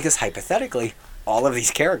exist? Because hypothetically, all of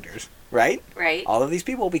these characters, right? Right. All of these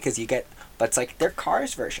people, because you get, but it's like their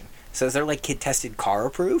Cars version. So is there like kid tested car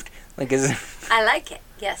approved? Like is I like it.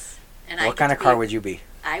 Yes. And what kind of car would you be?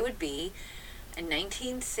 I would be a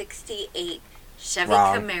 1968 Chevy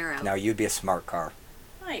Wrong. Camaro. No, you'd be a smart car.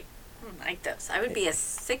 I like those. I would be a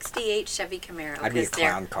 68 Chevy Camaro. I'd be a 'cause they're-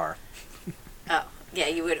 clown car. Oh, yeah,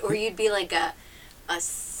 you would. Or you'd be like a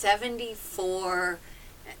 74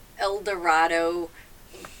 Eldorado,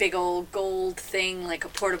 big old gold thing, like a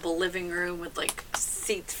portable living room with like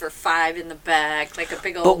seats for 5 in the back, like a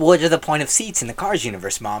big old... But what are the point of seats in the Cars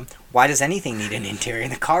universe, Mom? Why does anything need an interior in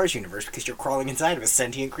the Cars universe? Because you're crawling inside of a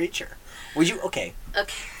sentient creature. Would you... Okay.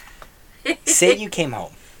 Okay. Say you came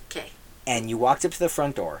home. Okay. And you walked up to the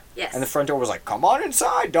front door. Yes. And the front door was like, come on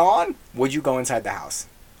inside, Dawn. Would you go inside the house?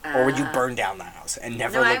 Or would you burn down the house and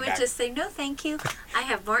never No, look I would back? just say, no, thank you. I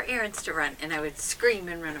have more errands to run. And I would scream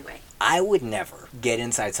and run away. I would never get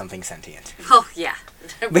inside something sentient. Oh, yeah.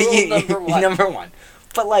 Rule number 1. Number 1.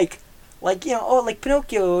 But like, you know, like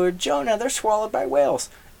Pinocchio or Jonah, they're swallowed by whales.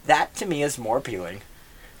 That to me is more appealing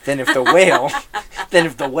than if the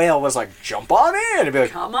whale, was like, jump on in. I'd be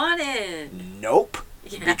like, come on in. Nope.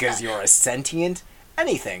 Yeah. Because you're a sentient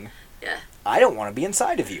anything. Yeah. I don't want to be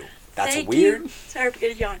inside of you. That's Thank weird. You. Sorry for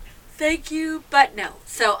getting yawn. Thank you, but no.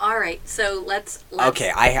 So, all right. So let's.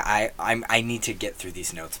 Okay, I need to get through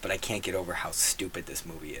these notes, but I can't get over how stupid this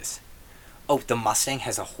movie is. Oh, the Mustang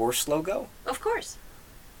has a horse logo? Of course.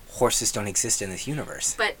 Horses don't exist in this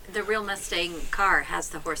universe. But the real Mustang car has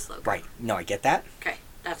the horse logo. Right. No, I get that. Okay,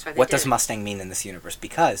 that's why. What does Mustang mean in this universe?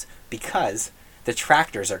 Because the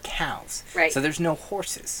tractors are cows. Right. So there's no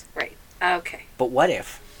horses. Right. Okay. But what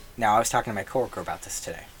if? Now I was talking to my coworker about this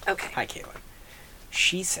today. Okay. Hi, Caitlin.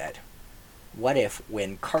 She said, "What if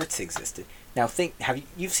when carts existed? Now think,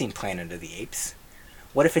 you've seen Planet of the Apes?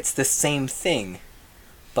 What if it's the same thing,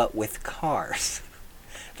 but with cars.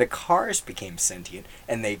 The cars became sentient,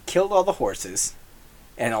 and they killed all the horses,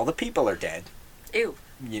 and all the people are dead. Ew.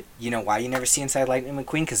 You know why you never see inside Lightning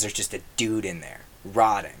McQueen? Because there's just a dude in there,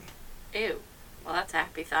 rotting. Ew. Well, that's a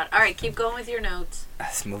happy thought. All right, keep going with your notes.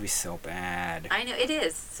 This movie's so bad. I know, it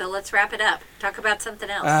is. So let's wrap it up. Talk about something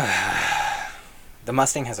else. The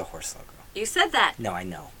Mustang has a horse logo. You said that. No, I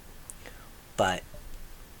know. But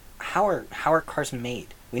how are cars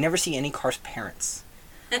made? We never see any cars' parents.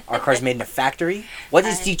 Are cars made in a factory? What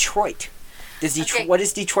is Detroit? Okay. What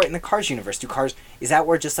is Detroit in the Cars universe? Is that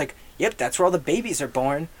where just like, yep, that's where all the babies are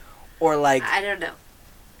born? Or like, I don't know.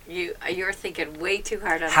 You're thinking way too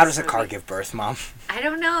hard on how this does a car movie. give birth, Mom? I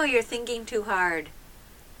don't know. You're thinking too hard.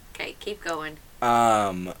 Okay, keep going.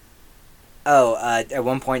 At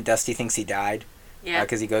one point Dusty thinks he died. Yeah.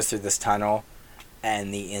 Because he goes through this tunnel,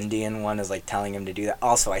 and the Indian one is like telling him to do that.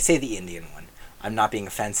 Also, I say the Indian one. I'm not being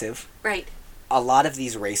offensive. Right. A lot of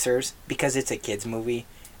these racers, because it's a kids movie,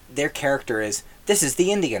 their character is, this is the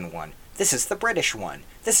Indian one, this is the British one,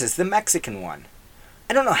 this is the Mexican one.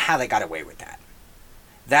 I don't know how they got away with that.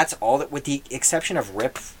 That's all that, with the exception of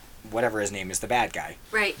Rip, whatever his name is, the bad guy.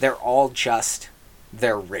 Right. They're all just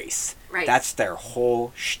their race. Right. That's their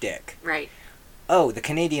whole shtick. Right. Oh, the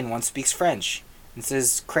Canadian one speaks French and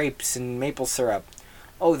says crepes and maple syrup.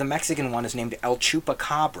 Oh, the Mexican one is named El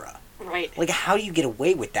Chupacabra. Right. Like, how do you get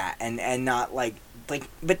away with that and not like,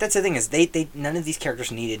 but that's the thing is they none of these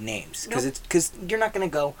characters needed names because you're not gonna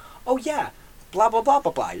go, oh yeah, blah blah blah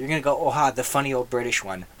blah blah. You're gonna go, oh ha, the funny old British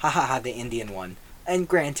one, ha ha ha, the Indian one. And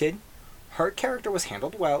granted, her character was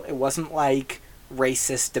handled well. It wasn't like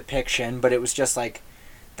racist depiction, but it was just like,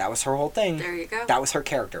 that was her whole thing. There you go. That was her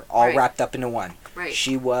character, all Right. wrapped up into one. Right.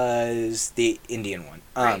 She was the Indian one.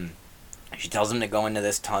 Right. She tells him to go into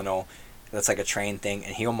this tunnel. That's like a train thing,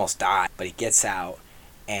 and he almost died, but he gets out,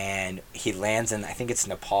 and he lands in, I think it's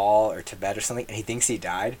Nepal or Tibet or something, and he thinks he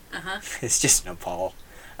died. Uh-huh. It's just Nepal.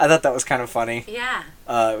 I thought that was kind of funny. Yeah.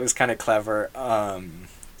 It was kind of clever.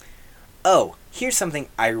 Oh, here's something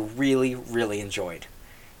I really, really enjoyed.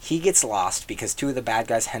 He gets lost because two of the bad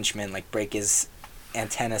guys' henchmen like break his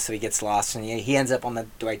antenna, so he gets lost, and he ends up on the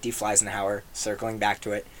Dwight D. Eisenhower, circling back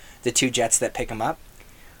to it. The two jets that pick him up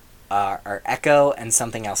are Echo and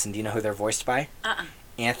something else, and do you know who they're voiced by? Uh-uh.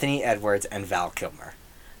 Anthony Edwards and Val Kilmer.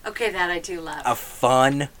 Okay, that I do love. A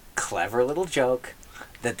fun, clever little joke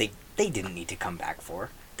that they didn't need to come back for.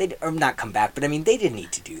 Or not come back, but I mean, they didn't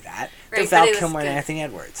need to do that. They're Right, Val but it was Kilmer and good. Anthony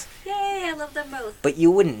Edwards. Yay, I love them both. But you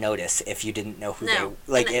wouldn't notice if you didn't know who No.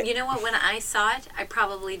 they... Like, And you know what? When I saw it, I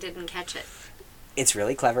probably didn't catch it. it's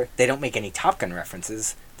really clever. They don't make any Top Gun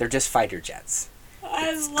references. They're just fighter jets.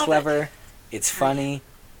 It's love clever. It's funny.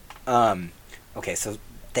 Okay, so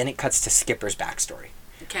then it cuts to Skipper's backstory.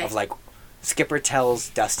 Okay. Of like, Skipper tells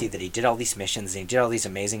Dusty that he did all these missions and he did all these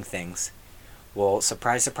amazing things. Well,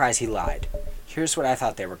 surprise, surprise, he lied. Here's what I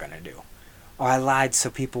thought they were going to do. Oh, I lied so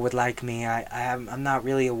people would like me. I'm not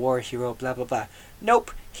really a war hero, blah, blah, blah.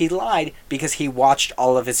 Nope. He lied because he watched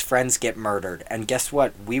all of his friends get murdered. And guess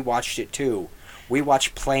what? We watched it too. We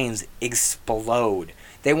watched planes explode.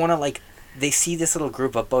 They want to, like, they see this little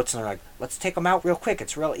group of boats and they're like, let's take them out real quick.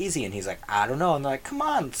 It's real easy. And he's like, I don't know. And they're like, come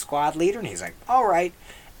on, squad leader. And he's like, all right.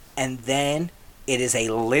 And then it is a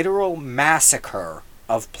literal massacre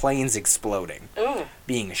of planes exploding. Oh,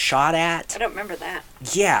 Being shot at. I don't remember that.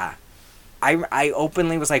 Yeah. I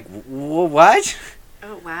openly was like, what?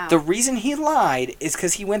 Oh, wow. The reason he lied is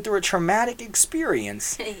because he went through a traumatic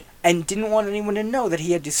experience and didn't want anyone to know that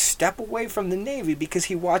he had to step away from the Navy because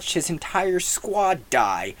he watched his entire squad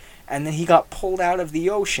die and then he got pulled out of the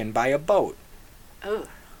ocean by a boat. Oh,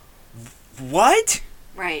 What?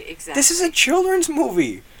 right, exactly. This is a children's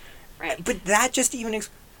movie. Right. But that just even...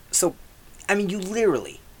 So, I mean, you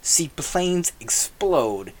literally see planes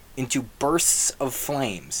explode into bursts of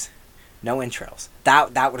flames. No entrails.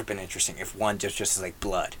 That would have been interesting if one just like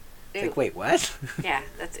blood. Ew. Like, wait, what? Yeah,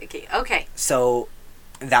 that's okay. Okay. So,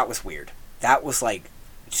 that was weird. That was, like,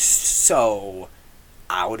 so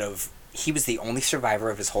out of... He was the only survivor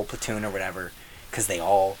of his whole platoon or whatever, because they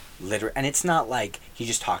all literally... And it's not like he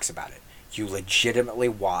just talks about it. You legitimately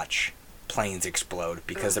watch planes explode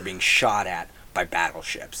because they're being shot at by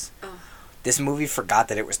battleships. Ugh. This movie forgot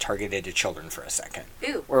that it was targeted to children for a second.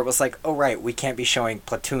 Ew. Where it was like, oh, right, we can't be showing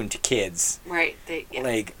Platoon to kids. Right. Yeah.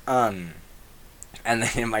 Like, and then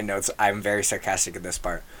in my notes, I'm very sarcastic at this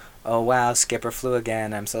part. Oh, wow, Skipper flew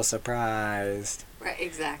again. I'm so surprised. Right,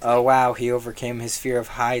 exactly. Oh, wow, he overcame his fear of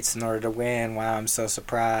heights in order to win. Wow, I'm so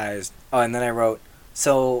surprised. Oh, and then I wrote,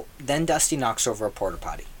 so then Dusty knocks over a porta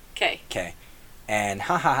potty. Okay. Okay. And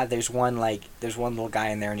haha, there's one little guy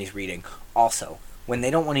in there and he's reading. Also, when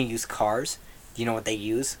they don't want to use cars, You know what they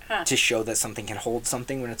use Huh. to show that something can hold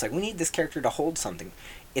something? When it's like, we need this character to hold something.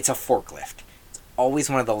 It's a forklift. It's always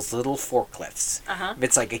one of those little forklifts. Uh-huh. If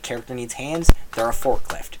it's like a character needs hands, they're a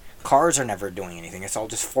forklift. Cars are never doing anything. It's all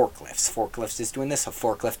just forklifts. Forklift is doing this. A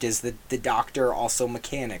forklift is the doctor, also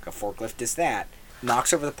mechanic. A forklift is that.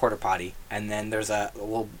 Knocks over the porta potty, and then there's a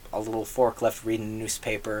little forklift reading the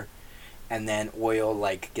newspaper, and then oil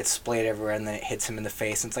like gets splayed everywhere, and then it hits him in the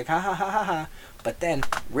face, and it's like ha ha ha ha ha. But then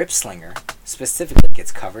Rip Slinger specifically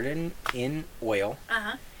gets covered in oil,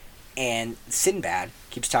 Uh-huh. and Sinbad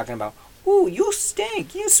keeps talking about, "Ooh, you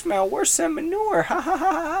stink! You smell worse than manure!" Ha ha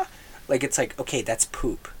ha ha. Like, it's like, okay, that's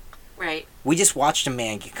poop. Right. We just watched a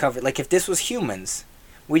man get covered. Like, if this was humans,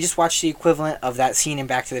 we just watched the equivalent of that scene in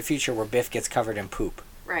Back to the Future where Biff gets covered in poop.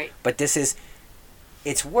 Right. But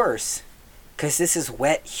it's worse, because this is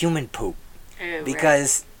wet human poop. Oh,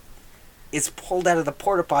 Because it's pulled out of the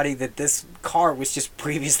porta potty that this car was just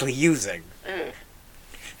previously using. right. Ugh.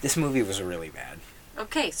 This movie was really bad.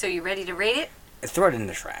 Okay, so you ready to rate it? Throw it in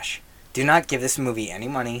the trash. Do not give this movie any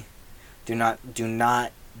money. Do not,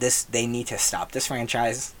 they need to stop this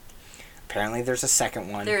franchise. Apparently there's a second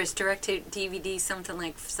one. There is direct-to-DVD,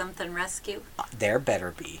 something rescue. There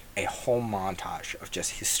better be a whole montage of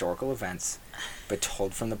just historical events, but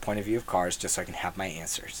told from the point of view of cars, just so I can have my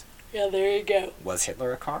answers. Yeah, there you go. Was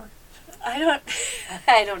Hitler a car? I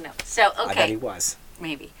don't know. So, I bet he okay. was.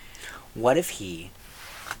 Maybe. What if he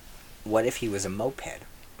was a moped?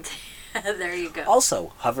 There you go.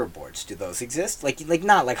 Also, hoverboards, do those exist? Like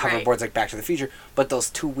not like Right. hoverboards like Back to the Future, but those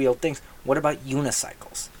two-wheeled things. What about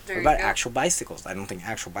unicycles? There What you about go. actual bicycles? I don't think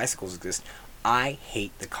actual bicycles exist. I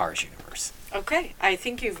hate the Cars universe. Okay, I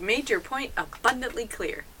think you've made your point abundantly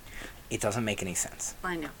clear. It doesn't make any sense.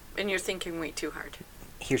 I know. And you're thinking way too hard.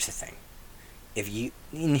 Here's the thing.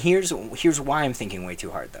 Here's why I'm thinking way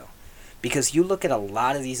too hard, though. Because you look at a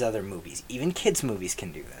lot of these other movies, even kids' movies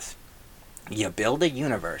can do this. You build a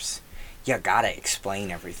universe, you gotta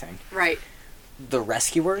explain everything. Right. The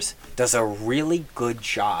Rescuers does a really good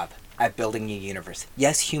job at building a universe.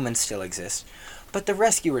 Yes, humans still exist, but the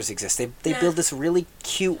Rescuers exist. They Yeah. build this really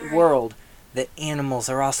cute Right. world that animals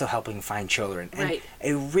are also helping find children. And Right.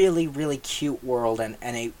 a really, really cute world and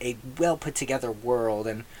a well put together world.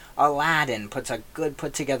 And Aladdin puts a good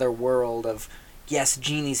put together world of, yes,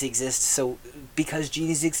 genies exist, so because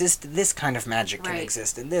genies exist, this kind of magic can Right.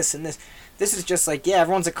 exist, and this and this. This is just like, yeah,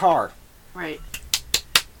 everyone's a car. Right.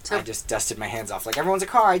 So, I just dusted my hands off. Like, everyone's a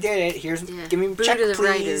car. I did it. Here's, yeah. give me a Boo check, to the please.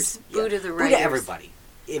 writers. Boo to the Boo writers. to everybody.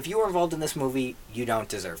 If you were involved in this movie, you don't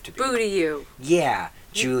deserve to be. Boo to you. Yeah,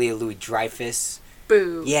 Julia Louis-Dreyfus.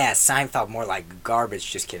 Boo. Yeah, Seinfeld, more like garbage.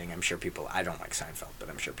 Just kidding. I'm sure people. I don't like Seinfeld, but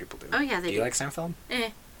I'm sure people do. Oh, yeah, they do. do. You like Seinfeld? Eh.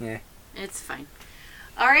 Yeah. It's fine.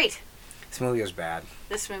 All right. This movie was bad.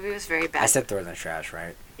 This movie was very bad. I said throw it in the trash,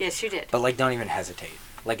 right? Yes, you did. But like, don't even hesitate.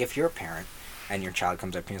 Like, if you're a parent and your child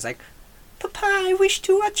comes up to you and is like, "Papa, I wish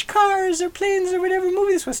to watch Cars or Planes or whatever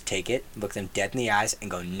movie this was," take it, look them dead in the eyes, and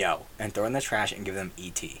go no, and throw it in the trash and give them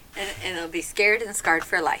E.T. And it'll be scared and scarred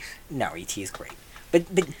for life. No, E.T. is great, but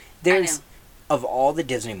there's of all the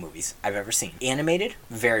Disney movies I've ever seen, animated,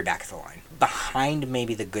 very back of the line, behind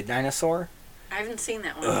maybe The Good Dinosaur. I haven't seen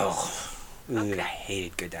that one. Ugh, Okay. I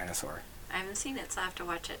hated Good Dinosaur. I haven't seen it, so I have to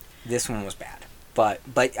watch it. This one was bad, but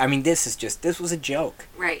I mean, this was a joke.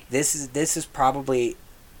 Right. This is probably,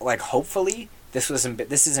 like, hopefully this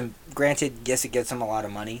isn't granted. Yes, it gets them a lot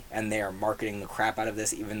of money, and they are marketing the crap out of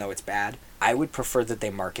this, even though it's bad. I would prefer that they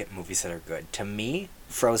market movies that are good. To me,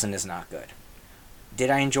 Frozen is not good. Did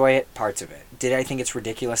I enjoy it? Parts of it. Did I think it's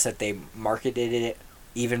ridiculous that they marketed it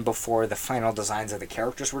even before the final designs of the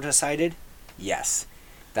characters were decided? Yes.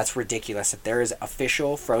 That's ridiculous that there is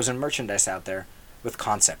official Frozen merchandise out there with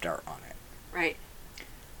concept art on it. Right.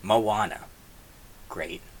 Moana.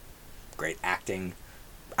 Great. Great acting.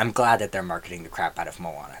 I'm glad that they're marketing the crap out of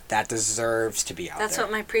Moana. That deserves to be out That's there.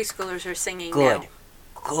 what my preschoolers are singing Good. now.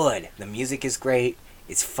 Good. The music is great.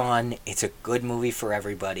 It's fun. It's a good movie for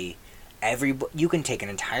everybody. You can take an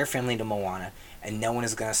entire family to Moana, and no one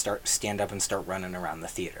is going to stand up and start running around the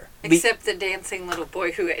theater. Except the dancing little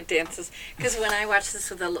boy who dances. Because when I watch this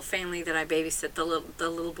with a family that I babysit, the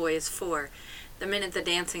little boy is 4. The minute the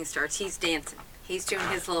dancing starts, he's dancing. He's doing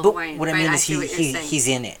his little But Hawaiian. what I mean is see what you're saying. he's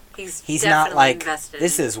in it. He's He's definitely not like invested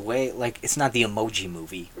this in is way like it's not the Emoji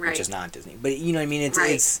Movie, Right. which is not Disney. But you know what I mean?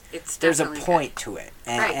 Right. It's It's there's a definitely point to it,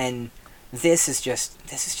 and Right. and this is just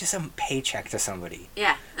a paycheck to somebody.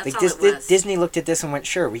 Yeah, that's Like all it was. Disney looked at this and went,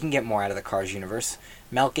 sure, we can get more out of the Cars universe.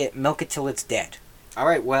 Milk it till it's dead. All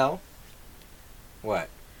right, well, what?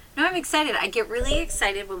 No, I'm excited. I get really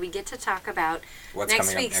excited when we get to talk about What's next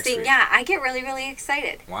coming up week's next thing. week? Yeah, I get really, really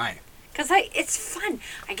excited. Why? Because it's fun.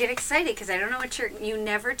 I get excited because I don't know what you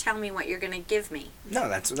never tell me what you're going to give me. No,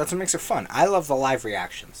 that's what makes it fun. I love the live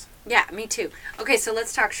reactions. Yeah, me too. Okay, so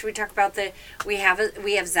let's talk. Should we talk about we have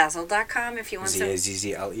Zazzle.com if you want some.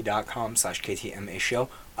 ZZZLE.com/KTMA show.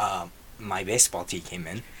 My baseball tee came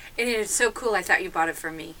in. And it is so cool. I thought you bought it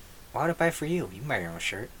for me. Why would I buy it for you? You can buy your own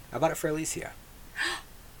shirt. I bought it for Alicia.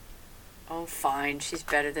 Oh, fine. She's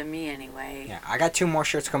better than me anyway. Yeah, I got 2 more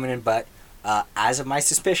shirts coming in, but as of my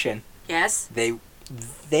suspicion, Yes?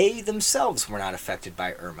 they themselves were not affected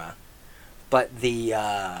by Irma. But the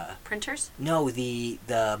Printers? no, the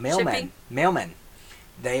Shipping? mailmen,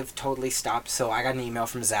 they've totally stopped. So I got an email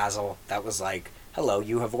from Zazzle that was like, "Hello,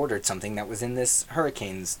 you have ordered something that was in this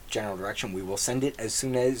hurricane's general direction. We will send it as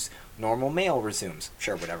soon as normal mail resumes."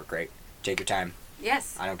 Sure, whatever, great. Take your time.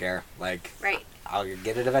 Yes. I don't care. Like, Right. I'll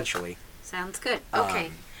get it eventually. Sounds good.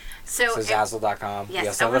 Okay. So Zazzle.com. yes, We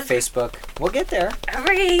also I have a Facebook. We'll get there.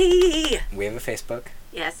 Hooray! We have a Facebook.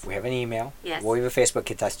 Yes. We have an email. Yes. We have a Facebook,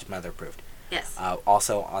 Kid Tested Mother Approved. Yes.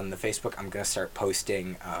 Also on the Facebook, I'm going to start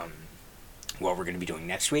posting what we're going to be doing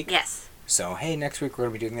next week. Yes. So, hey, next week we're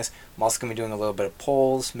going to be doing this. I'm also going to be doing a little bit of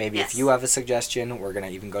polls. Maybe Yes. if you have a suggestion, we're going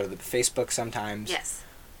to even go to the Facebook sometimes. Yes.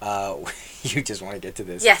 You just want to get to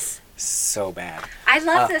this. Yes. So bad. I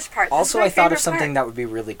love this part. This Also, is my I thought of favorite something part. that would be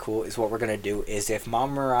really cool is what we're going to do is if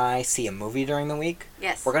Mom or I see a movie during the week,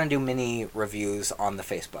 Yes. we're going to do mini reviews on the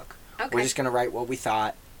Facebook. Okay. We're just going to write what we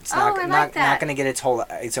thought. It's Oh, not I like not that. going to get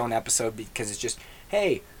its own episode because it's just,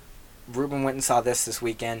 hey, Ruben went and saw this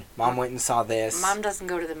weekend. Mom went and saw this. Mom doesn't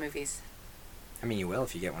go to the movies. I mean, you will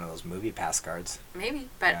if you get one of those movie pass cards. Maybe,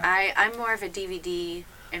 but Yeah. I'm more of a DVD.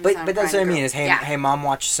 But Amazon that's what I Prime mean girl. is, hey, Yeah. hey, Mom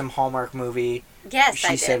watched some Hallmark movie. Yes, She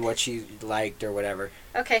I did. said what she liked or whatever.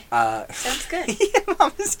 Okay. Sounds good. Yeah,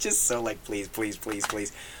 Mom is just so like, please.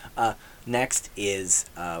 Next is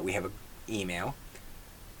we have an email,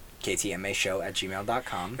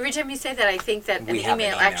 ktmashow@gmail.com. Every time you say that, I think that an We have an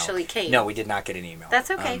email actually came. No, we did not get an email.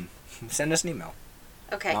 That's okay. Send us an email.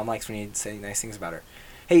 Okay. Mom likes when you say nice things about her.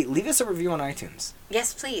 Hey, leave us a review on iTunes.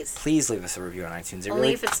 Yes, please. Please leave us a review on iTunes. It Only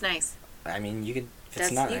really, if it's nice. I mean, you could. If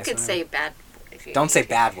it's not You nice, could whatever. say bad. If you, Don't say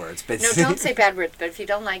bad words, but No, don't say bad words. But if you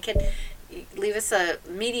don't like it, leave us a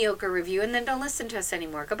mediocre review, and then don't listen to us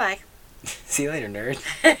anymore. Goodbye. See you later, nerd.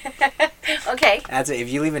 Okay. That's it. If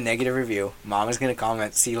you leave a negative review, Mom is gonna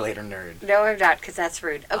comment, "See you later, nerd." No, I'm not, because that's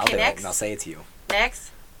rude. I'll Okay, do it, next. and I'll say it to you.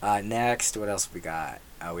 Next. Next, what else we got?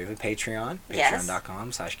 We have a Patreon. Yes.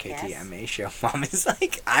 Patreon.com/KTMA show. Mom is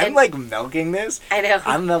like, I'm And- like milking this. I know.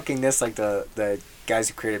 I'm milking this like the guys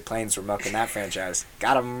who created Planes were milking that franchise.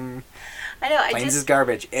 Got 'em. I know. Planes is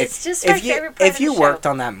garbage. it's just my favorite part If of you the worked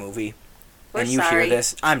show. on that movie We're and you sorry. hear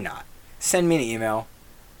this, I'm not. Send me an email.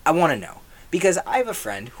 I want to know. Because I have a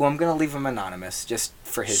friend who I'm going to leave him anonymous just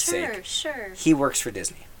for his sake. Sure. He works for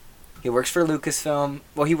Disney. He works for Lucasfilm.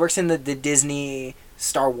 Well, he works in the Disney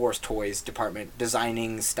Star Wars toys department,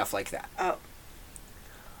 designing stuff like that. Oh.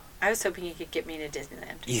 I was hoping you could get me to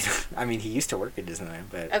Disneyland. I mean, he used to work at Disneyland,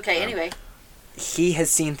 but... Okay, anyway. He has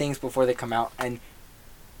seen things before they come out, and...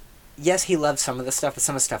 Yes, he loves some of the stuff, but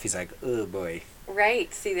some of the stuff he's like, oh boy.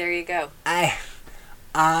 Right. See, there you go.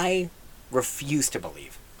 I refuse to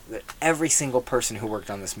believe that every single person who worked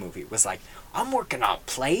on this movie was like, I'm working on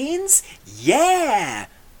planes? Yeah!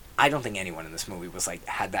 I don't think anyone in this movie was like,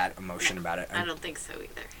 had that emotion about it. I don't think so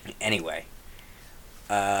either. Anyway.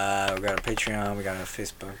 We got a Patreon, we got a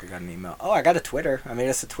Facebook, we got an email. Oh, I got a Twitter. I made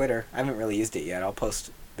us a Twitter. I haven't really used it yet. I'll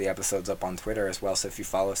post the episodes up on Twitter as well, so if you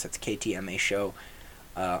follow us, it's KTMA Show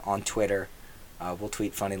on Twitter. We'll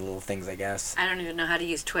tweet funny little things, I guess. I don't even know how to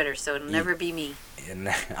use Twitter, so it'll never be me. And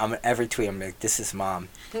every tweet I'm like, this is Mom.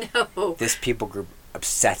 No. This people group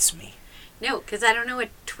upsets me. No, because I don't know what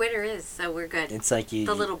Twitter is, so we're good. It's like you...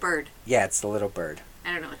 The little bird. Yeah, it's the little bird.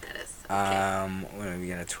 I don't know what that is. Okay. We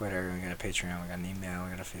got a Twitter, we got a Patreon, we got an email, we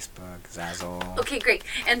got a Facebook, Zazzle. Okay, great.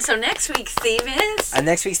 And so next week's theme is...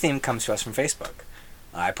 Next week's theme comes to us from Facebook.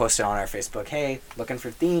 I posted on our Facebook, hey, looking for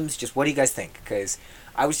themes, just what do you guys think? Because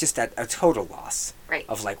I was just at a total loss Right.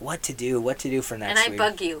 of like what to do for next And I week.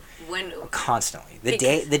 bug you when... Constantly. The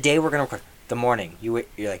Because- day we're going to record, the morning, you're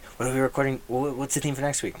like, what are we recording? What's the theme for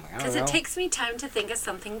next week? I'm like, I don't Because know. it takes me time to think of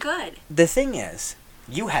something good. The thing is,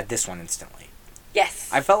 you had this one instantly. Yes.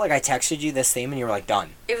 I felt like I texted you this theme and you were like, done.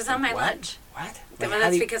 It was on my What? lunch. What? Well, Like, how that's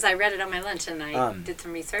do you- because I read it on my lunch and I did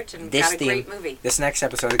some research and this got a great movie. This next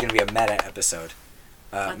episode is going to be a meta episode.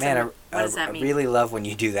 What does that mean? I really love when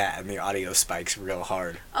you do that and the audio spikes real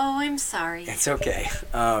hard. Oh, I'm sorry. It's okay.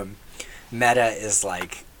 Meta is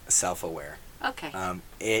like self-aware. Okay.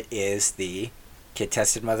 It is the Kid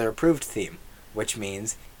Tested Mother Approved theme, which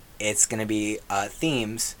means it's going to be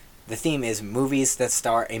themes the theme is movies that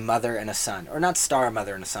star a mother and a son, or not star a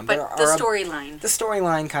mother and a son, but, But the storyline. The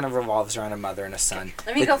storyline kind of revolves around a mother and a son.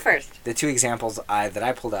 Let me go first. The two examples that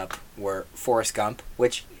I pulled up were Forrest Gump,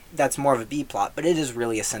 which that's more of a B plot, but it is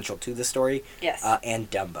really essential to the story. Yes. And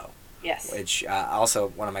Dumbo, Yes. which also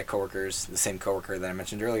one of my coworkers, the same coworker that I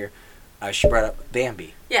mentioned earlier, she brought up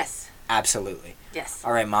Bambi. Yes. Absolutely. Yes.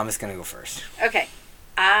 All right, Mom is going to go first. Okay.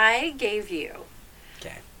 I gave you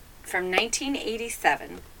Okay. from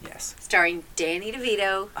 1987, Yes. starring Danny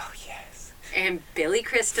DeVito Oh, yes. and Billy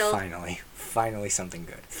Crystal. Finally something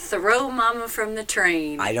good. Throw Mama from the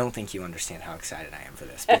Train. I don't think you understand how excited I am for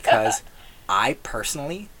this because I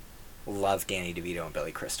personally love Danny DeVito and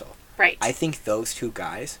Billy Crystal. Right. I think those two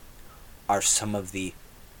guys are some of the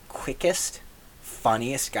quickest,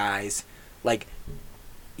 funniest guys. Like,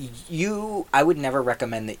 I would never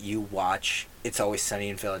recommend that you watch It's Always Sunny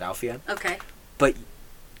in Philadelphia, Okay. but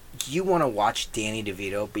you want to watch Danny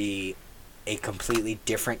DeVito be a completely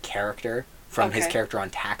different character from his Okay. character on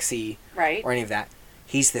Taxi Right. or any of that.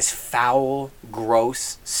 He's this foul,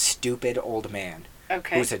 gross, stupid old man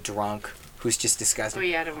Okay. who's a drunk, who's just disgusting. Oh,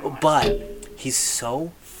 yeah, I don't want to But he's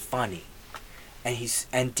so funny.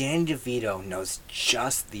 And Danny DeVito knows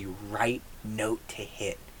just the right note to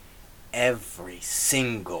hit every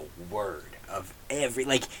single word of every,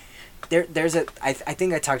 like, there's a, I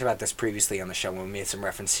think I talked about this previously on the show when we made some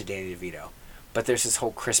reference to Danny DeVito, but there's this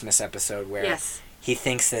whole Christmas episode where Yes. he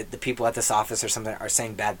thinks that the people at this office or something are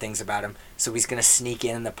saying bad things about him, so he's going to sneak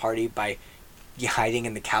in the party by hiding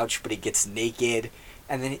in the couch, but he gets naked,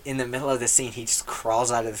 and then in the middle of the scene, he just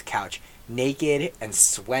crawls out of the couch, naked and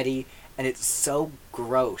sweaty, and it's so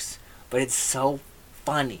gross, but it's so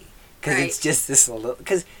funny, because it's Right. just this little,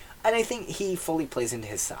 and I think he fully plays into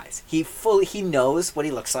his size. He knows what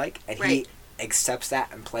he looks like, and he Right. accepts that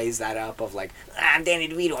and plays that up of like, I'm Danny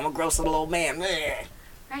DeVito, I'm a gross little old man. Bleh.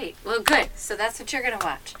 Right. Well, good. So that's what you're going to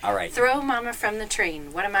watch. All right. Throw Mama from the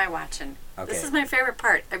Train. What am I watching? Okay. This is my favorite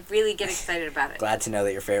part. I really get excited about it. Glad to know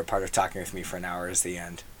that your favorite part of talking with me for an hour is the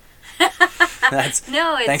end. That's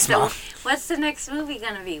No, it's Thanks, Mom. What's the next movie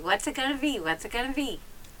going to be? What's it going to be? What's it going to be?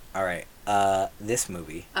 all right. This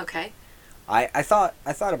movie, Okay. I thought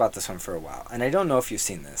about this one for a while, and I don't know if you've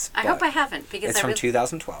seen this. I but hope I haven't because It's from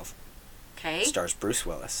 2012. Okay. Stars Bruce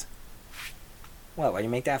Willis. Well, why do you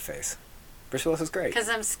make that face? Bruce Willis is great. Because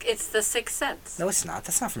it's The Sixth Sense. No, it's not.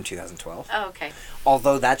 That's not from 2012. Oh, okay.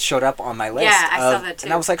 Although that showed up on my list. Yeah, I saw that too.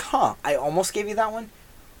 And I was like, huh, I almost gave you that one.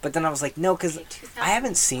 But then I was like, no, because Okay, 2000. I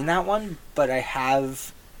haven't seen that one, but I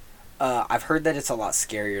have. I've heard that it's a lot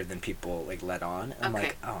scarier than people like let on. And I'm Okay.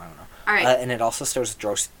 like, oh, I don't know. All right. And it also stars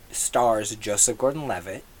Joseph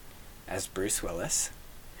Gordon-Levitt as Bruce Willis.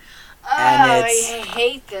 oh, and I it's-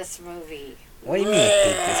 hate this movie. What do you mean you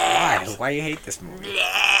hate this? Why? Why you hate this movie?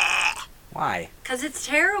 Why? Because it's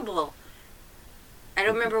terrible. I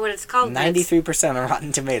don't remember what it's called. but 93% on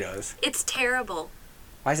Rotten Tomatoes. It's terrible.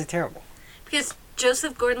 Why is it terrible? Because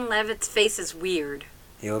Joseph Gordon-Levitt's face is weird.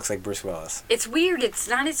 He looks like Bruce Willis. It's weird. It's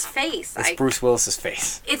not his face. It's Bruce Willis's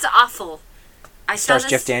face. It's awful. I saw Stars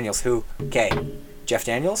this. Jeff Daniels. Who? Okay. Jeff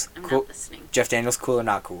Daniels? I'm Cool. not listening. Jeff Daniels, cool or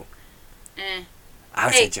not cool? Eh. I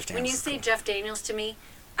would Hey, say Jeff Daniels. when you is say cool. Jeff Daniels to me,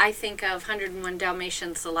 I think of 101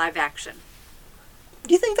 Dalmatians, the live action.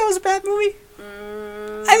 Do you think that was a bad movie?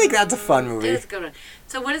 I think that's a fun movie. It's a good one.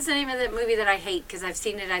 So what is the name of that movie that I hate? Because I've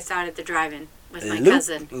seen it. I saw it at the drive-in with my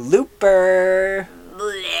cousin. Looper.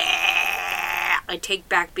 Blech. I take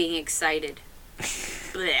back being excited.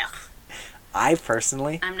 Blech. I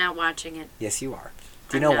personally, I'm not watching it. yes, you are.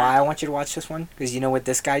 Do you I'm know not. why I want you to watch this one? Because you know what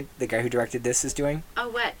this guy, the guy who directed this, is doing? Oh,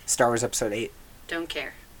 what? Star Wars Episode 8. Don't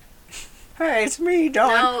care. Hey, it's me, Don.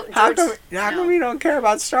 No, how George, come no. you don't care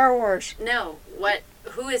about Star Wars? No. What?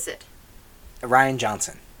 Who is it? Ryan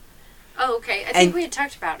Johnson. Oh, okay. I And think we had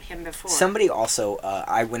talked about him before. Somebody also,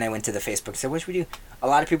 when I went to the Facebook, said, what should we do? A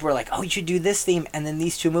lot of people were like, oh, you should do this theme and then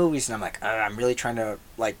these two movies. And I'm like, I'm really trying to,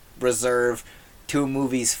 like, reserve 2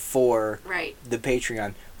 movies for Right. the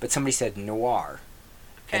Patreon. But somebody said Noir.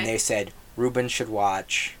 Okay. And they said Ruben should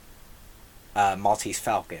watch Maltese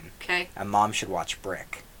Falcon. Okay. And Mom should watch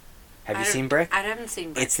Brick. Have you I don't- seen Brick? I haven't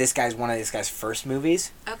seen Brick. It's one of this guy's first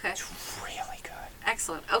movies. Okay. It's really good.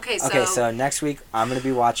 Excellent. Okay, so, Okay, so next week I'm going to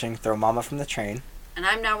be watching Throw Mama from the Train. and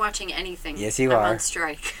I'm not watching anything. Yes, you I'm are. on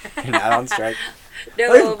strike. You're not on strike.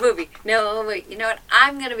 No movie. No, wait. You know what?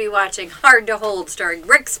 I'm going to be watching Hard to Hold starring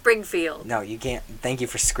Rick Springfield. No, you can't. Thank you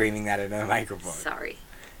for screaming that into the microphone. Sorry.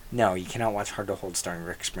 No, you cannot watch Hard to Hold starring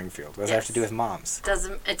Rick Springfield. What does that have to Yes. do with moms?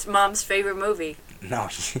 It's Mom's favorite movie. No.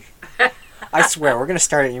 I swear, we're going to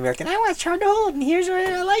start it and you'll be like, and I watched Hard to Hold and here's what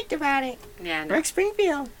I liked about it. Yeah, no. Rick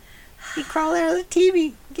Springfield. He crawled out of the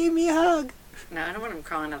TV, gave me a hug. No, I don't want him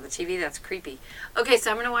crawling on the TV. That's creepy. Okay, so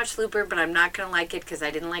I'm going to watch Looper, but I'm not going to like it because I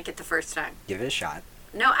didn't like it the first time. Give it a shot.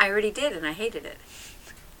 No, I already did, and I hated it.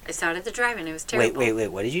 I saw it at the drive-in. It was terrible. Wait.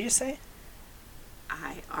 What did you just say?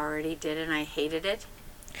 I already did, and I hated it.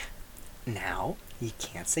 Now, you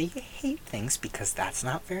can't say you hate things because that's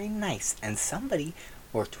not very nice. And somebody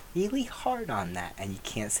worked really hard on that. And you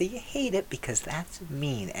can't say you hate it because that's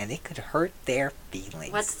mean. And it could hurt their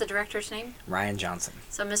feelings. What's the director's name? Rian Johnson.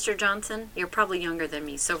 So, Mr. Johnson, you're probably younger than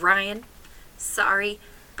me. So, Ryan, sorry,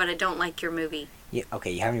 but I don't like your movie. Yeah,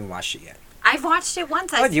 okay, you haven't even watched it yet. I've watched it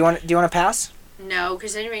once. Do you want to pass? No,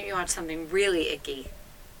 because then you make me watch something really icky.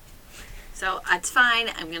 So, it's fine.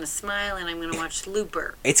 I'm going to smile, and I'm going to watch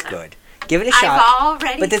Looper. It's good. Give it a shot. I've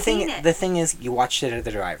already But seen it. the thing is, you watched it at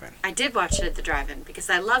the drive-in. I did watch it at the drive-in because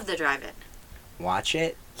I love the drive-in. Watch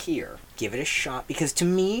it here. Give it a shot. Because to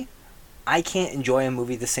me, I can't enjoy a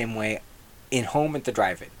movie the same way in home at the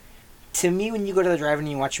drive-in. To me, when you go to the drive-in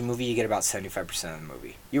and you watch a movie, you get about 75% of the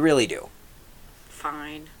movie. You really do.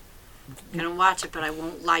 Fine. I'm going to watch it, but I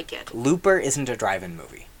won't like it. Looper isn't a drive-in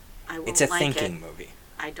movie. I won't It's a like thinking it. movie.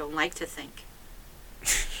 I don't like to think.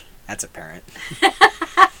 That's apparent.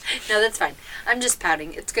 No, that's fine. I'm just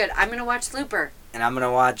pouting. It's good. I'm going to watch Looper. And I'm going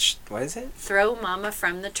to watch, what is it? Throw Mama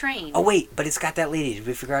from the Train. Oh, wait, but it's got that lady. Did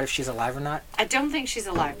we figure out if she's alive or not? I don't think she's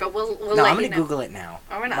alive, but we'll No, let I'm you going know. to Google it now.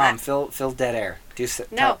 Oh, we're not. Mom, fill dead air.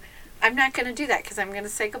 No, I'm not going to do that because I'm going to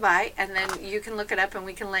say goodbye, and then you can look it up, and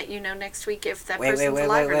we can let you know next week if that person's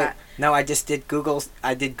alive or not. No, I just did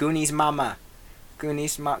I did Goonies Mama.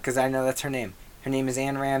 Goonies Mama, because I know that's her name. Her name is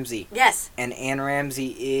Anne Ramsey. Yes. And Anne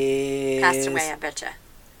Ramsey is... Passed away, I betcha.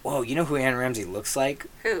 Whoa, you know who Anne Ramsey looks like?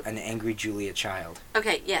 Who? An angry Julia Child.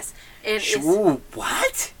 Okay, yes. And Ooh,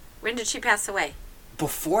 what? when did she pass away?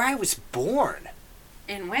 Before I was born.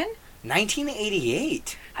 In when?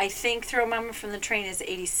 1988. I think Throw Mama from the Train is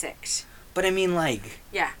 86. But I mean, like...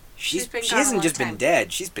 Yeah. She been gone a hasn't long just time. been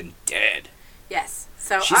dead. She's been dead. Yes.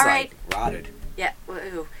 So, She's all right. like rotted. Yeah.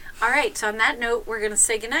 Woo. All right. So, on that note, we're going to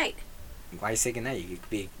say goodnight. Why say goodnight? You could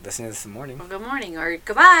be listening to this in the morning. Well, good morning or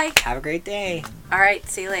goodbye. Have a great day. All right.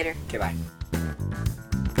 See you later. Okay, bye.